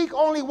will speak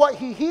only what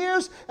he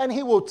hears, and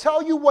he will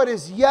tell you what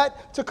is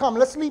yet to come.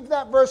 Let's leave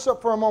that verse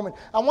up for a moment.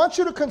 I want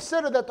you to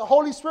consider that the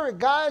Holy Spirit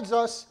guides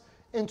us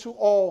into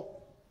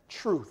all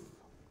truth.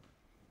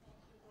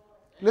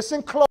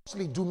 Listen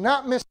closely. Do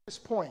not miss this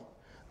point.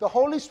 The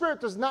Holy Spirit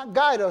does not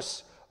guide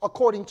us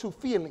according to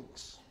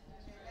feelings.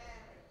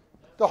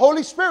 The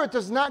Holy Spirit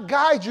does not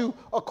guide you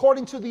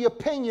according to the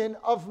opinion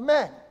of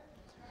men.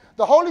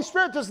 The Holy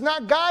Spirit does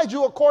not guide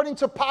you according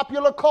to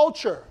popular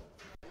culture.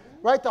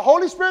 Right? The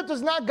Holy Spirit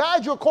does not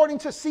guide you according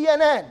to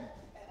CNN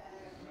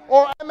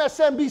or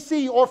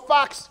MSNBC or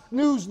Fox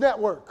News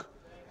Network.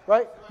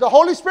 Right? The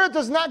Holy Spirit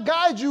does not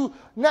guide you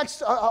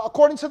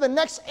according to the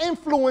next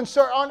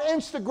influencer on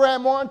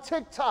Instagram or on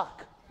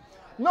TikTok.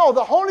 No,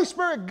 the Holy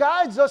Spirit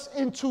guides us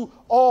into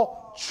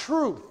all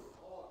truth.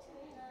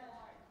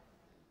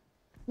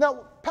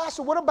 Now,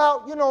 Pastor, what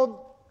about,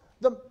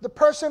 the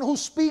person who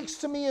speaks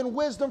to me in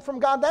wisdom from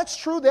God? That's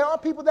true. There are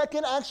people that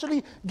can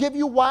actually give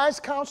you wise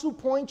counsel,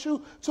 point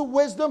you to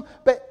wisdom,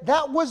 but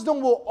that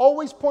wisdom will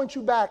always point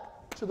you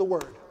back to the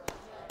Word.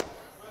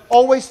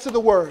 Always to the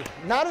Word,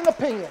 not an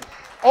opinion.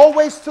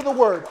 Always to the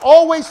Word.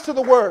 Always to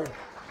the Word.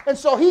 And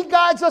so he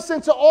guides us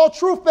into all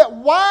truth. But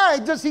why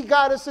does he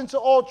guide us into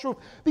all truth?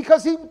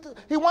 Because he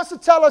wants to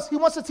tell us, he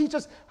wants to teach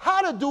us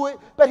how to do it,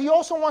 but he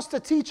also wants to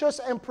teach us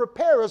and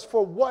prepare us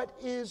for what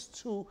is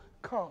to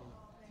come.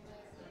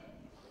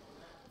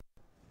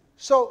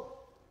 So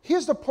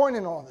here's the point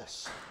in all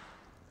this.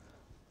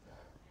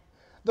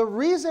 The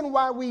reason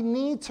why we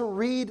need to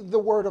read the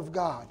Word of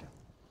God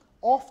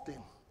often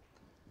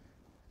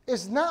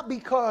is not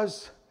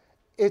because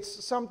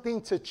it's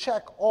something to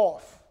check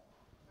off.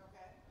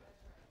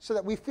 so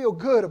that we feel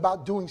good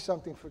about doing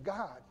something for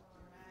God.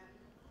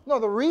 No,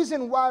 the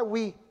reason why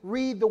we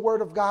read the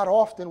Word of God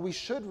often, we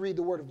should read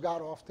the Word of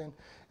God often,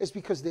 is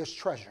because there's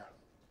treasure.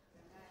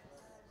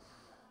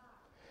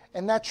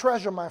 And that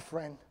treasure, my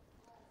friend,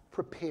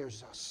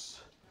 prepares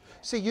us.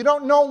 See, you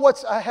don't know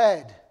what's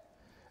ahead,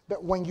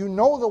 but when you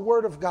know the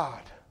Word of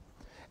God,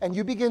 and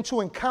you begin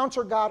to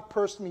encounter God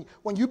personally,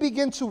 when you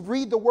begin to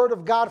read the Word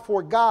of God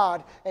for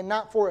God and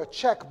not for a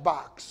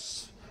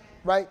checkbox,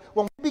 right?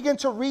 When we begin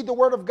to read the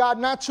Word of God,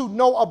 not to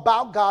know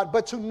about God,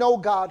 but to know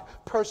God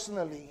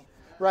personally,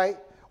 right?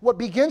 What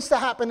begins to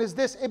happen is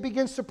this: it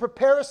begins to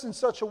prepare us in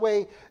such a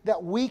way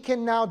that we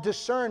can now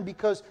discern,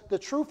 because the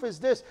truth is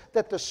this,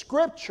 that the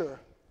Scripture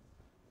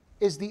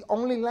is the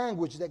only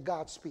language that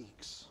God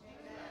speaks.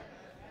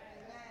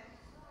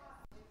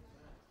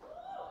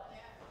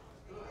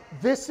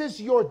 This is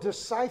your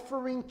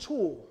deciphering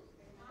tool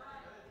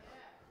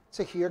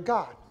to hear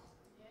God.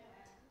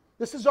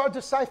 This is our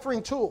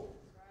deciphering tool.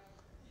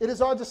 It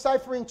is our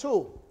deciphering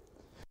tool.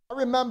 I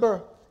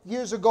remember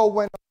years ago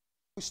when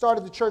we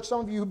started the church.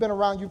 Some of you who've been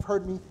around, you've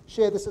heard me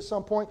share this at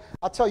some point.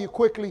 I'll tell you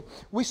quickly.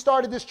 We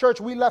started this church.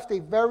 We left a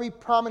very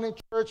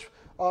prominent church,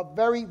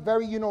 very,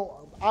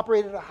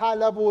 operated at a high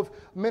level of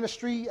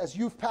ministry as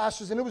youth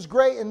pastors, and it was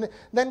great. And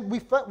then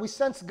we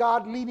sensed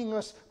God leading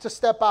us to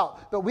step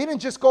out. But we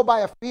didn't just go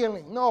by a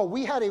feeling. No,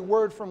 we had a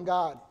word from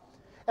God.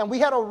 And we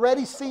had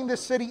already seen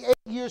this city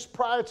 8 years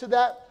prior to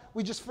that.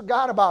 We just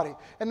forgot about it.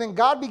 And then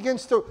God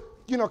begins to,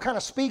 kind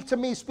of speak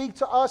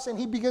to us, and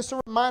he begins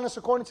to remind us,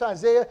 according to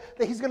Isaiah,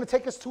 that he's going to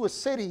take us to a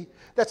city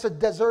that's a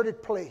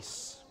deserted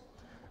place,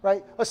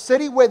 right? A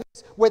city where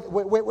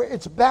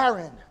it's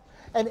barren.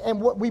 And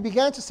what we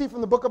began to see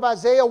from the book of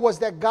Isaiah was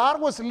that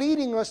God was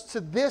leading us to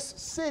this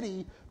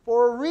city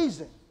for a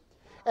reason.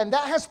 And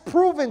that has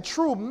proven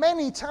true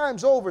many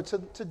times over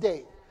to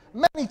date.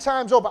 Many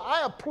times over.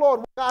 I applaud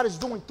what God is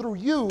doing through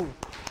you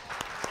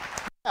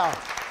now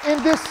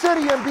in this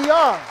city and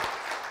beyond.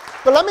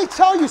 But let me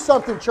tell you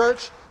something,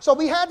 church. So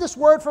we had this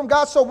word from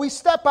God, so we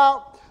step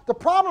out. The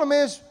problem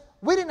is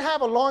we didn't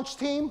have a launch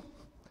team.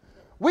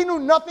 We knew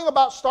nothing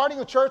about starting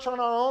a church on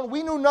our own.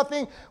 We knew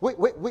nothing.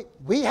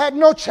 We had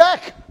no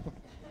check.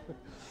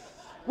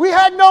 We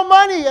had no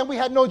money, and we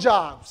had no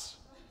jobs,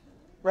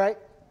 right?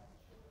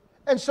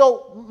 And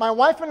so my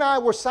wife and I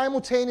were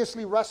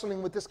simultaneously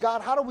wrestling with this.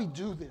 God, how do we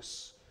do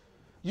this?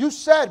 You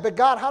said, but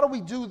God, how do we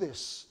do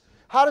this?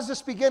 How does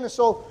this begin? And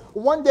so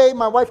one day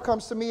my wife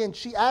comes to me and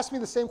she asked me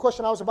the same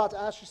question I was about to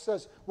ask. She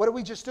says, what did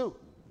we just do?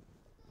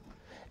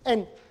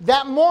 And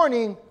that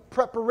morning,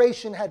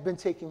 preparation had been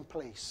taking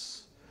place.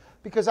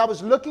 Because I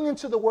was looking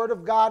into the Word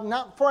of God,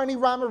 not for any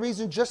rhyme or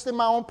reason, just in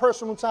my own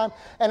personal time.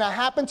 And I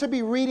happened to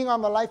be reading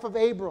on the life of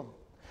Abram.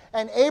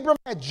 And Abram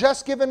had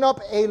just given up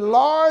a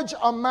large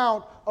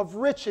amount of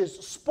riches,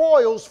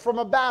 spoils from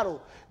a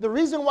battle. The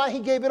reason why he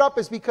gave it up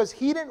is because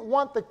he didn't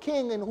want the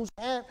king in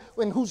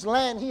whose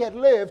land he had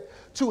lived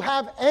to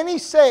have any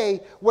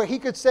say where he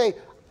could say,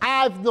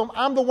 I'm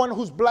the one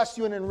who's blessed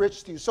you and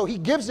enriched you. So he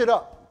gives it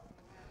up.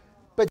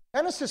 But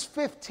Genesis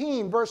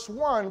 15, verse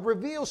 1,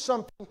 reveals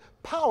something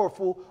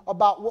powerful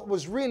about what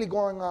was really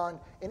going on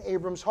in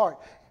Abram's heart.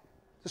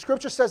 The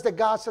scripture says that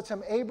God said to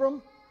him,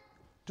 Abram,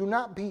 do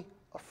not be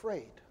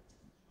afraid.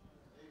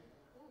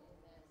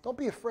 Don't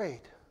be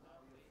afraid.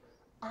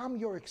 I'm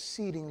your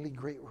exceedingly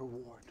great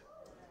reward.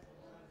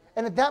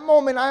 And at that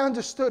moment, I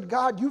understood,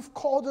 God, you've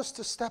called us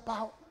to step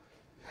out.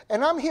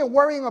 And I'm here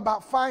worrying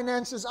about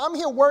finances. I'm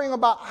here worrying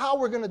about how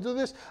we're going to do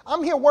this.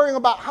 I'm here worrying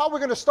about how we're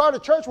going to start a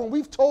church when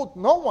we've told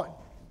no one.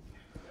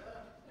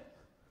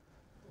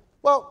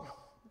 Well,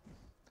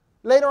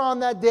 later on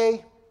that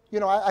day,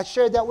 I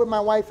shared that with my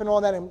wife and all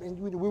that, and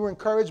we were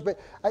encouraged. But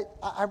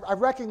I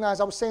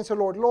recognized, I was saying to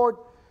the Lord,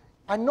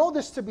 I know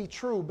this to be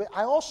true, but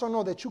I also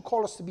know that you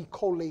call us to be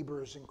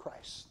co-laborers in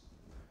Christ.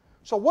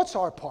 So what's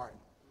our part?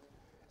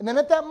 And then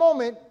at that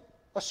moment,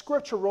 a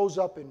scripture rose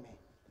up in me.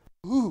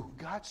 Ooh,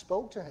 God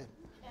spoke to him.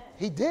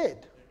 He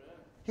did.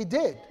 He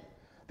did.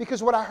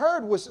 Because what I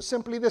heard was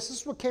simply this.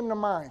 This is what came to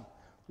mind.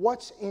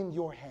 What's in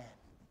your hand?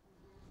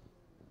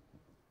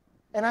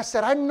 And I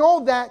said, I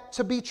know that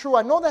to be true.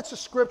 I know that's a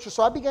scripture.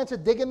 So I began to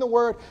dig in the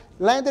word,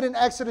 landed in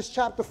Exodus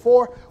chapter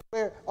 4,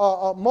 where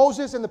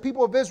Moses and the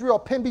people of Israel are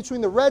pinned between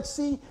the Red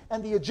Sea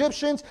and the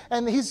Egyptians.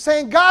 And he's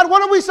saying, God,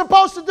 what are we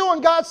supposed to do?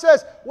 And God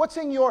says, what's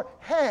in your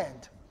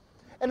hand?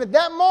 And at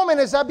that moment,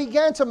 as I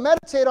began to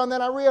meditate on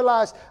that, I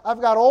realized I've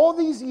got all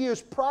these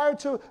years prior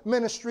to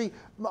ministry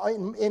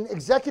in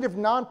executive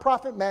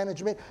nonprofit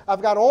management.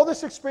 I've got all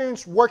this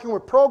experience working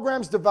with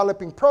programs,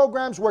 developing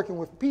programs, working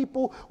with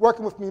people,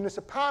 working with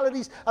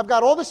municipalities. I've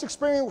got all this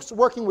experience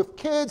working with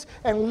kids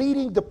and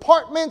leading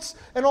departments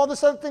and all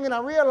this other thing. And I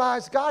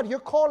realized, God, you're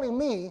calling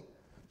me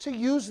to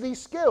use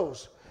these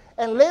skills.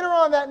 And later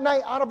on that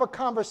night, out of a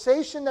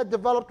conversation that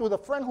developed with a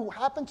friend who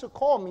happened to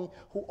call me,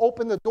 who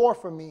opened the door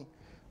for me,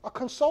 a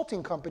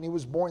consulting company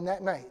was born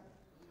that night.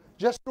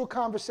 Just through a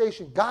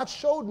conversation. God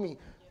showed me,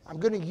 I'm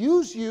going to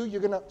use you.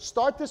 You're going to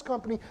start this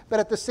company. But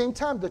at the same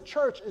time, the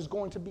church is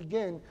going to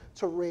begin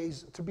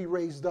to be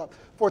raised up.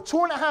 For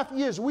 2.5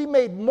 years, we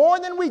made more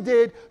than we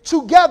did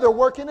together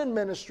working in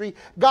ministry.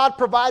 God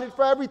provided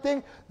for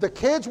everything. The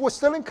kids were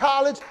still in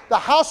college. The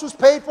house was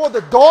paid for.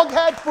 The dog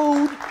had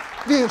food.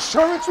 The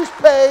insurance was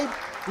paid.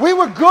 We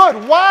were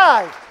good.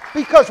 Why?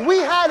 Because we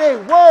had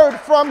a word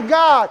from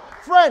God.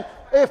 Friend,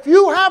 if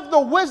you have the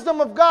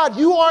wisdom of God,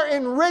 you are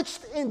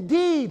enriched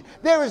indeed.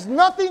 There is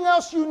nothing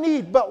else you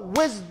need but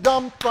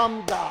wisdom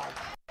from God.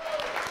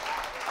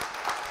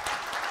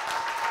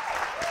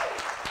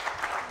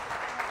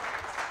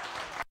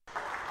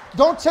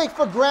 Don't take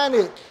for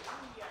granted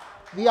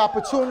the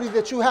opportunity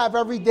that you have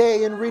every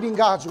day in reading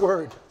God's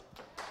word.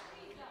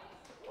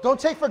 Don't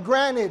take for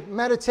granted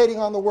meditating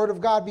on the word of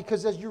God,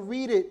 because as you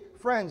read it,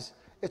 friends,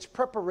 it's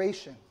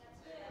preparation.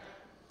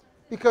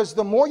 Because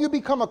the more you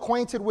become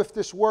acquainted with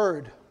this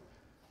word,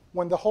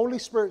 when the Holy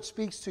Spirit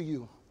speaks to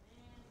you,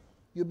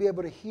 you'll be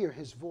able to hear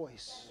his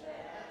voice.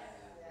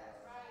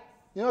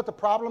 You know what the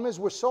problem is?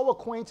 We're so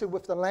acquainted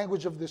with the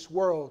language of this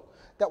world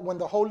that when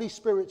the Holy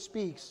Spirit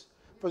speaks,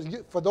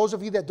 for those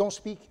of you that don't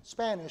speak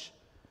Spanish,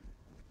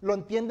 lo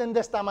entienden de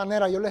esta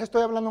manera. Yo les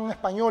estoy hablando en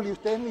español y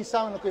ustedes ni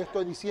saben lo que yo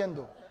estoy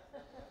diciendo.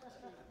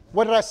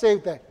 What did I say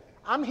with that?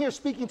 I'm here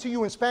speaking to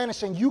you in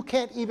Spanish and you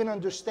can't even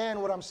understand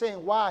what I'm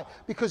saying. Why?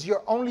 Because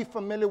you're only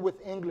familiar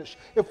with English.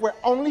 If we're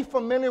only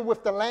familiar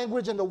with the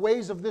language and the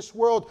ways of this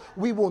world,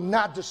 we will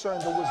not discern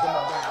the wisdom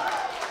of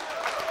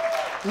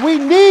God. We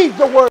need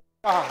the word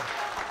of God.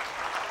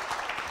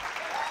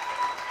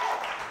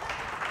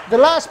 The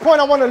last point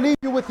I want to leave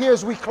you with here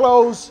as we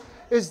close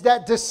is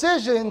that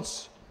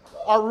decisions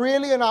are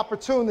really an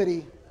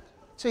opportunity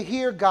to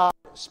hear God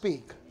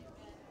speak.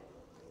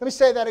 Let me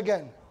say that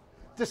again.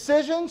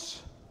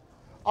 Decisions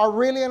are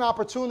really an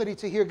opportunity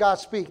to hear God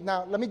speak.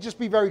 Now, let me just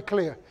be very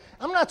clear.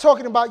 I'm not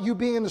talking about you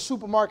being in the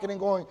supermarket and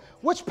going,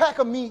 which pack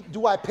of meat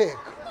do I pick?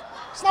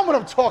 It's not what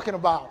I'm talking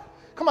about.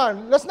 Come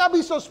on, let's not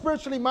be so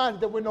spiritually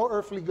minded that we're no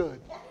earthly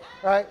good,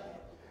 right?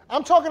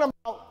 I'm talking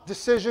about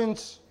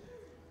decisions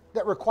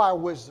that require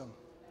wisdom.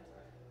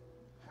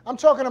 I'm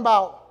talking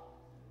about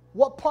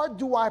what part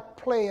do I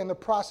play in the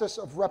process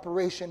of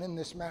reparation in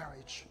this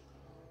marriage?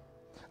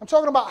 I'm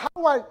talking about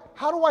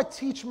how do I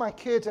teach my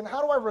kids, and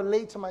how do I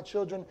relate to my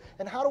children,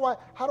 and how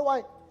do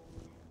I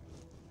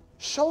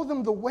show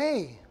them the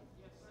way?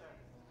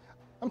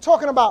 I'm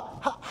talking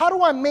about how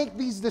do I make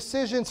these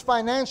decisions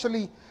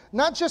financially,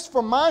 not just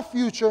for my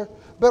future,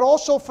 but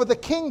also for the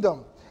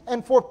kingdom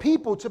and for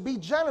people to be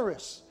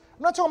generous.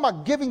 I'm not talking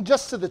about giving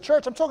just to the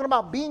church. I'm talking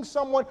about being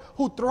someone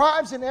who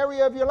thrives in an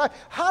area of your life.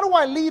 How do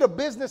I lead a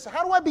business?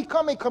 How do I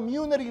become a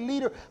community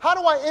leader? How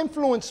do I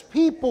influence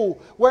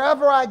people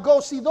wherever I go?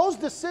 See, those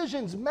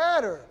decisions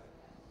matter.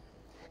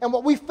 And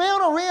what we fail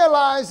to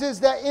realize is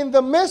that in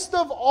the midst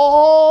of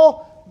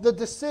all the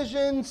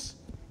decisions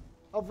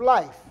of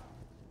life,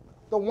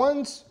 the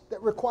ones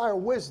that require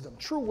wisdom,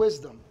 true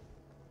wisdom,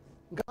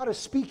 God is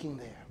speaking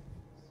there.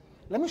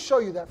 Let me show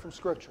you that from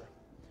Scripture.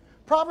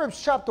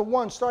 Proverbs chapter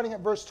 1, starting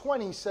at verse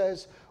 20,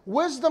 says,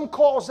 wisdom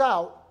calls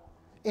out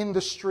in the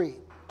street.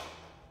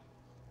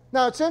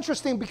 Now, it's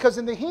interesting because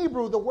in the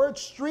Hebrew, the word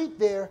street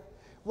there,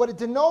 what it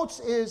denotes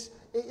is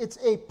it's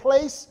a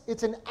place,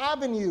 it's an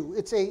avenue,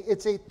 it's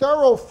a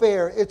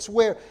thoroughfare. It's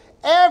where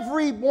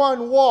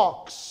everyone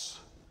walks.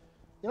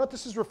 You know what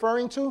this is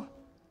referring to?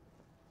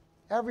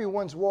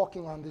 Everyone's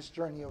walking on this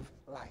journey of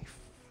life.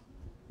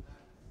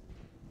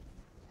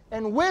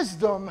 And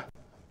wisdom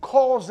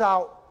calls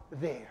out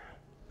there.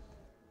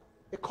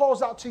 It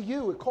calls out to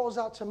you. It calls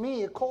out to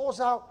me. It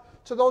calls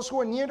out to those who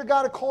are near to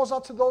God. It calls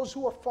out to those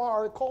who are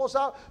far. It calls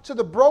out to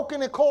the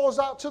broken. It calls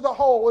out to the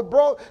whole.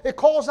 It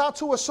calls out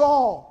to us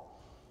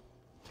all.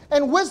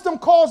 And wisdom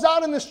calls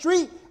out in the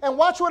street. And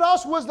watch what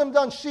else wisdom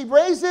does. She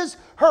raises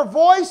her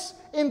voice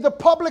in the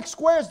public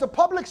squares. The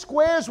public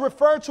squares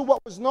refer to what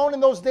was known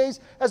in those days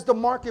as the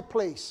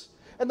marketplace.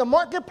 And the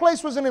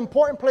marketplace was an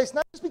important place,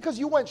 not just because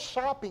you went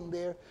shopping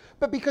there,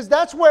 but because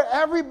that's where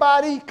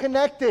everybody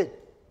connected.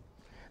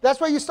 That's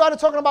where you started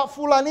talking about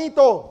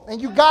fulanito, and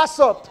you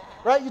gossiped,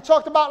 right? You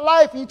talked about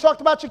life, and you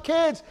talked about your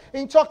kids,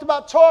 and you talked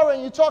about Torah,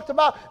 and you talked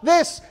about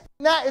this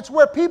and that. It's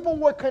where people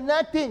were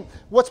connecting.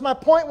 What's my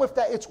point with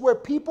that? It's where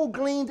people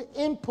gleaned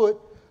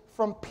input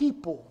from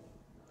people.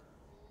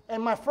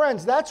 And my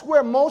friends, that's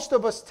where most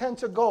of us tend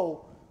to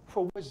go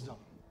for wisdom.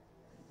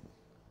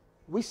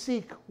 We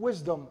seek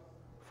wisdom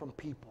from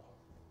people.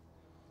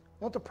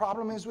 You know what the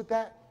problem is with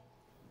that?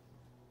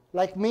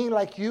 Like me,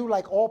 like you,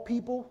 like all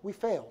people, we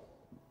fail.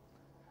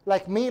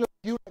 Like me, like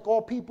you, like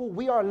all people,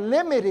 we are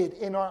limited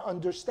in our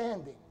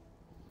understanding.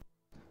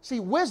 See,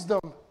 wisdom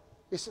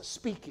is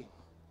speaking.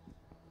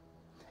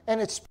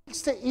 And it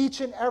speaks to each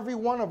and every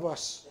one of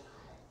us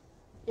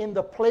in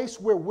the place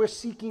where we're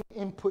seeking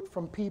input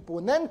from people.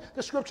 And then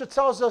the scripture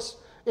tells us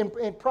in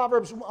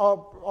Proverbs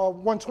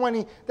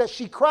 1:20 that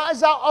she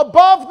cries out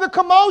above the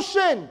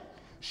commotion.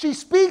 She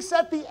speaks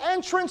at the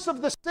entrance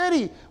of the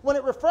city. When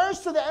it refers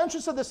to the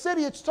entrance of the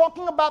city, it's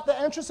talking about the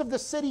entrance of the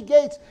city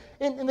gates.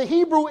 In the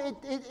Hebrew, it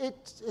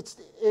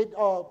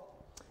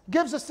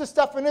gives us this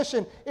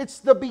definition. It's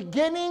the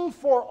beginning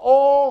for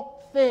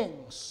all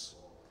things.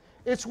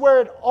 It's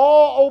where it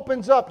all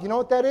opens up. You know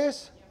what that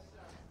is?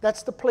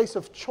 That's the place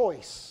of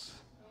choice.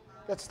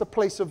 That's the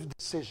place of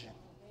decision.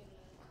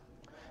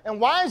 And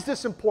why is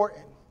this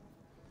important?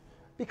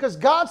 Because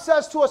God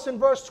says to us in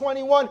verse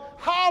 21,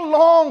 how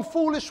long,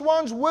 foolish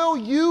ones, will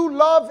you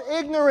love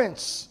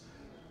ignorance?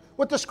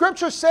 What the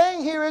scripture is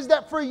saying here is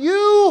that for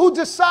you who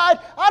decide,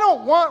 I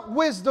don't want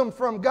wisdom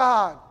from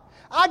God.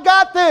 I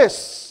got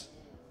this.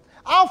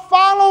 I'll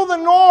follow the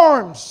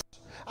norms.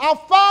 I'll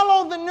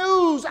follow the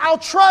news. I'll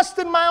trust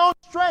in my own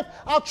strength.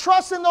 I'll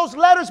trust in those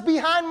letters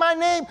behind my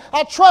name.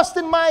 I'll trust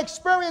in my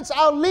experience.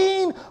 I'll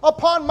lean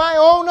upon my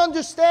own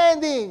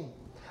understanding.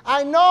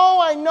 I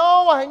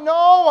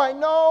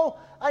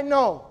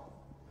know.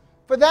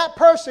 For that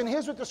person,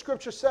 here's what the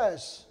scripture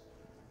says.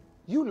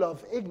 You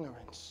love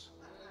ignorance.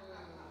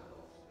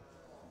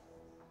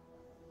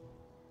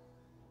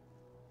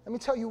 Let me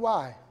tell you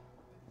why.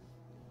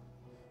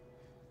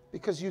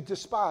 Because you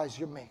despise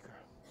your maker.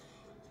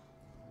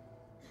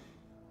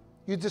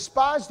 You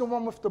despise the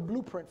one with the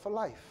blueprint for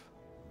life.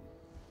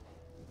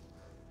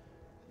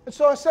 And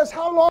so it says,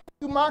 how long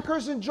will you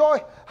mockers enjoy?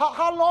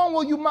 How long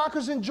will you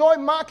mockers enjoy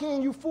mocking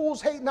and you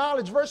fools hate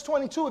knowledge? Verse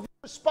 22, if you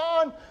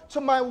respond to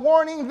my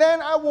warning,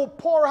 then I will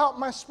pour out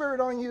my spirit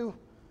on you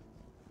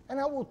and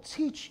I will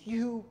teach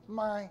you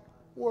my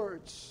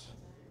words.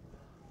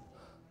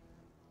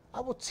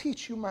 I will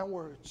teach you my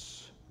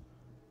words.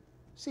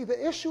 See,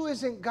 the issue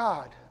isn't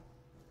God.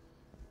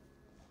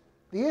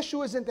 The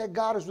issue isn't that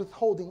God is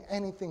withholding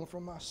anything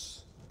from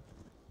us.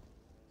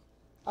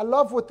 I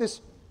love what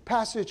this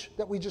passage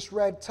that we just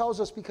read tells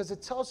us, because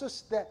it tells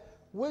us that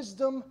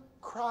wisdom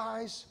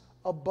cries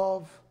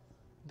above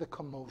the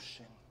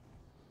commotion.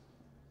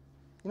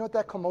 You know what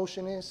that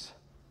commotion is?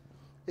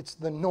 It's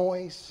the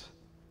noise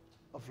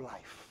of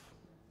life.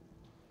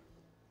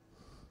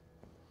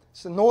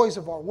 It's the noise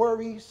of our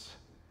worries.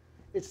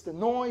 It's the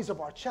noise of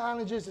our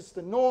challenges. It's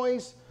the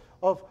noise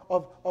of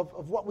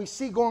what we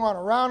see going on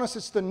around us.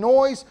 It's the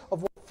noise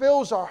of what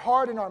fills our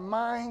heart and our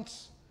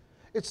minds.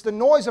 It's the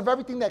noise of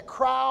everything that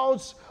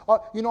crowds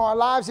our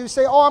lives. If you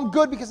say, oh, I'm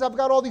good because I've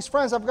got all these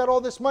friends, I've got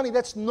all this money.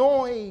 That's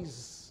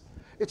noise.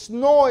 It's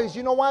noise.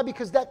 You know why?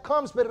 Because that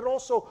comes, but it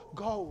also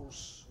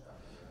goes.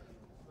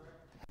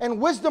 And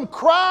wisdom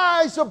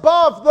cries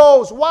above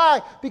those.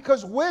 Why?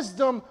 Because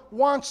wisdom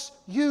wants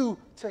you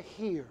to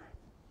hear.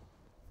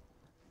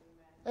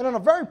 And on a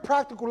very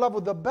practical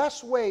level, the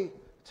best way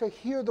to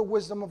hear the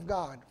wisdom of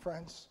God,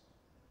 friends,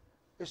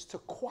 is to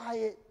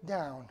quiet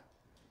down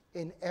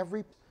in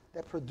every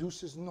that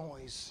produces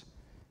noise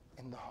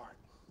in the heart.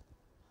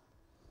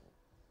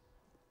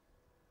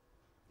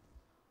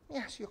 Let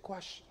me ask you a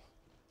question.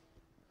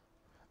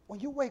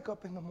 When you wake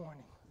up in the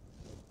morning,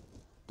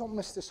 don't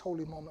miss this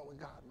holy moment with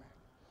God, man.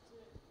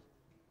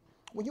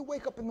 When you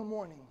wake up in the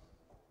morning,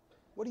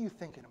 what are you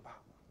thinking about?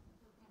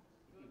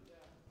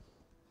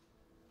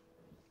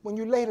 When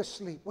you lay to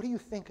sleep, what are you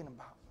thinking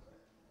about?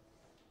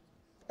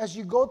 As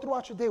you go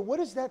throughout your day, what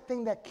is that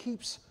thing that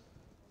keeps,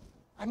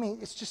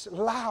 it's just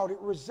loud. It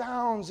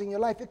resounds in your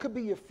life. It could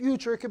be your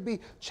future. It could be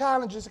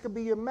challenges. It could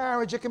be your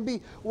marriage. It can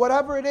be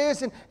whatever it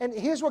is. And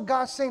here's what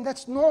God's saying.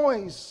 That's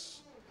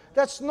noise.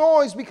 That's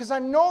noise, because I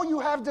know you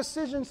have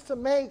decisions to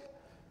make.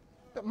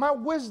 But my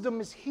wisdom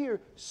is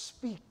here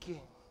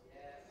speaking.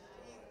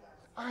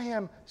 I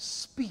am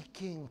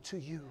speaking to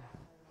you.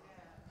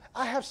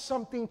 I have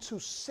something to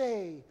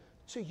say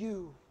to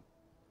you.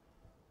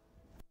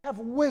 I have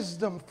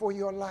wisdom for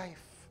your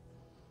life.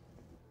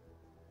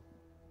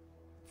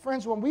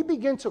 Friends, when we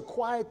begin to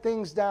quiet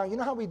things down, you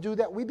know how we do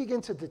that? We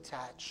begin to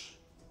detach.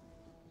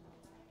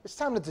 It's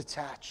time to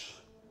detach.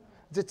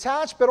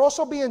 Detach, but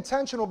also be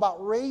intentional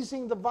about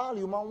raising the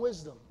volume on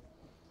wisdom.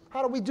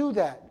 How do we do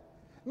that?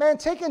 Man,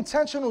 take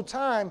intentional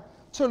time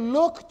to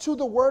look to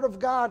the Word of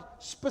God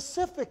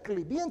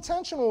specifically. Be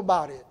intentional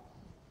about it,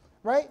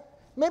 right?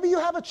 Maybe you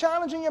have a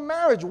challenge in your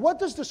marriage. What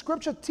does the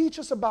Scripture teach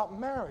us about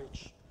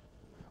marriage?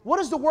 What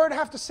does the Word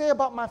have to say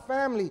about my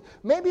family?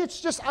 Maybe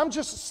it's just, I'm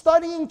just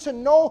studying to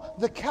know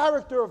the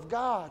character of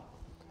God.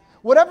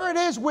 Whatever it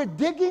is, we're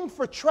digging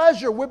for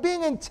treasure. We're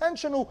being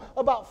intentional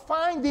about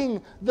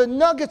finding the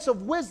nuggets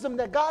of wisdom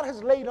that God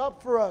has laid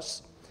up for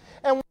us.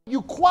 And when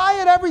you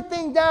quiet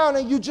everything down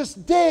and you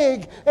just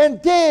dig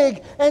and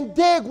dig and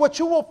dig, what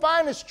you will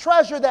find is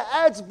treasure that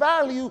adds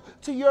value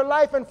to your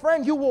life. And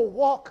friend, you will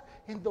walk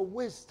in the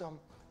wisdom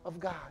of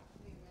God.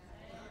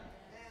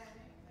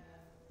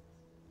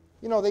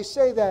 You know, they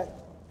say that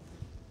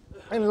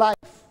in life,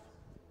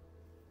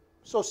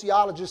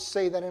 sociologists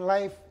say that in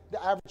life,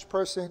 the average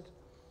person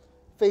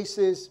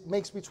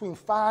makes between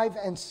 5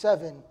 and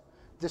 7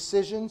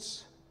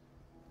 decisions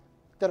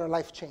that are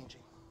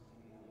life-changing.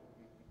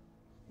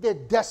 They're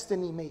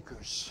destiny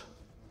makers,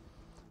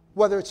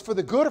 whether it's for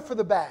the good or for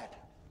the bad.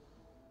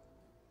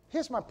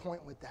 Here's my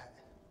point with that.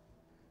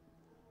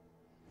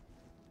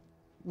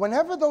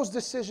 whenever those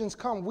decisions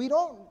come, we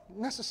don't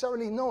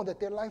necessarily know that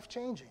they're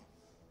life-changing.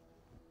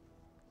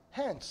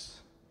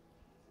 Hence,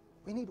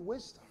 we need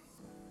wisdom.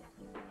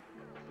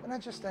 But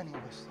not just any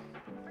wisdom.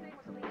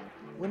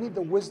 We need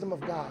the wisdom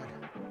of God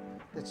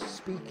that's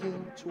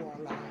speaking to our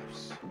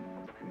lives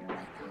right now.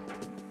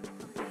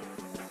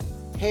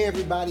 Hey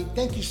everybody,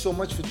 thank you so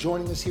much for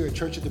joining us here at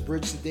Church of the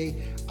Bridge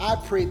today. I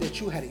pray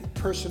that you had a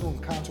personal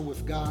encounter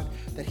with God,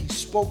 that He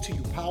spoke to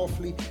you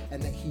powerfully,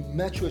 and that He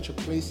met you at your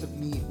place of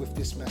need with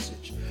this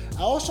message.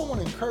 I also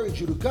want to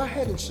encourage you to go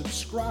ahead and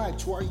subscribe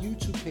to our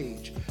YouTube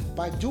page.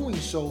 By doing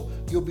so,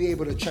 you'll be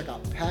able to check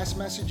out past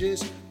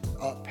messages,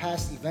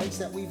 past events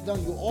that we've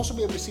done. You'll also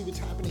be able to see what's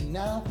happening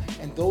now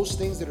and those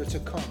things that are to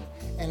come.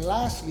 And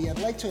lastly, I'd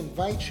like to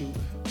invite you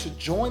to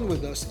join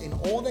with us in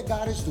all that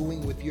God is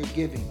doing with your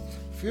giving.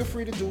 Feel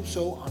free to do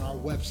so on our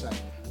website.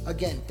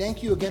 Again,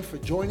 thank you again for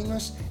joining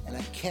us, and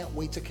I can't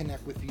wait to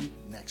connect with you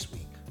next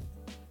week.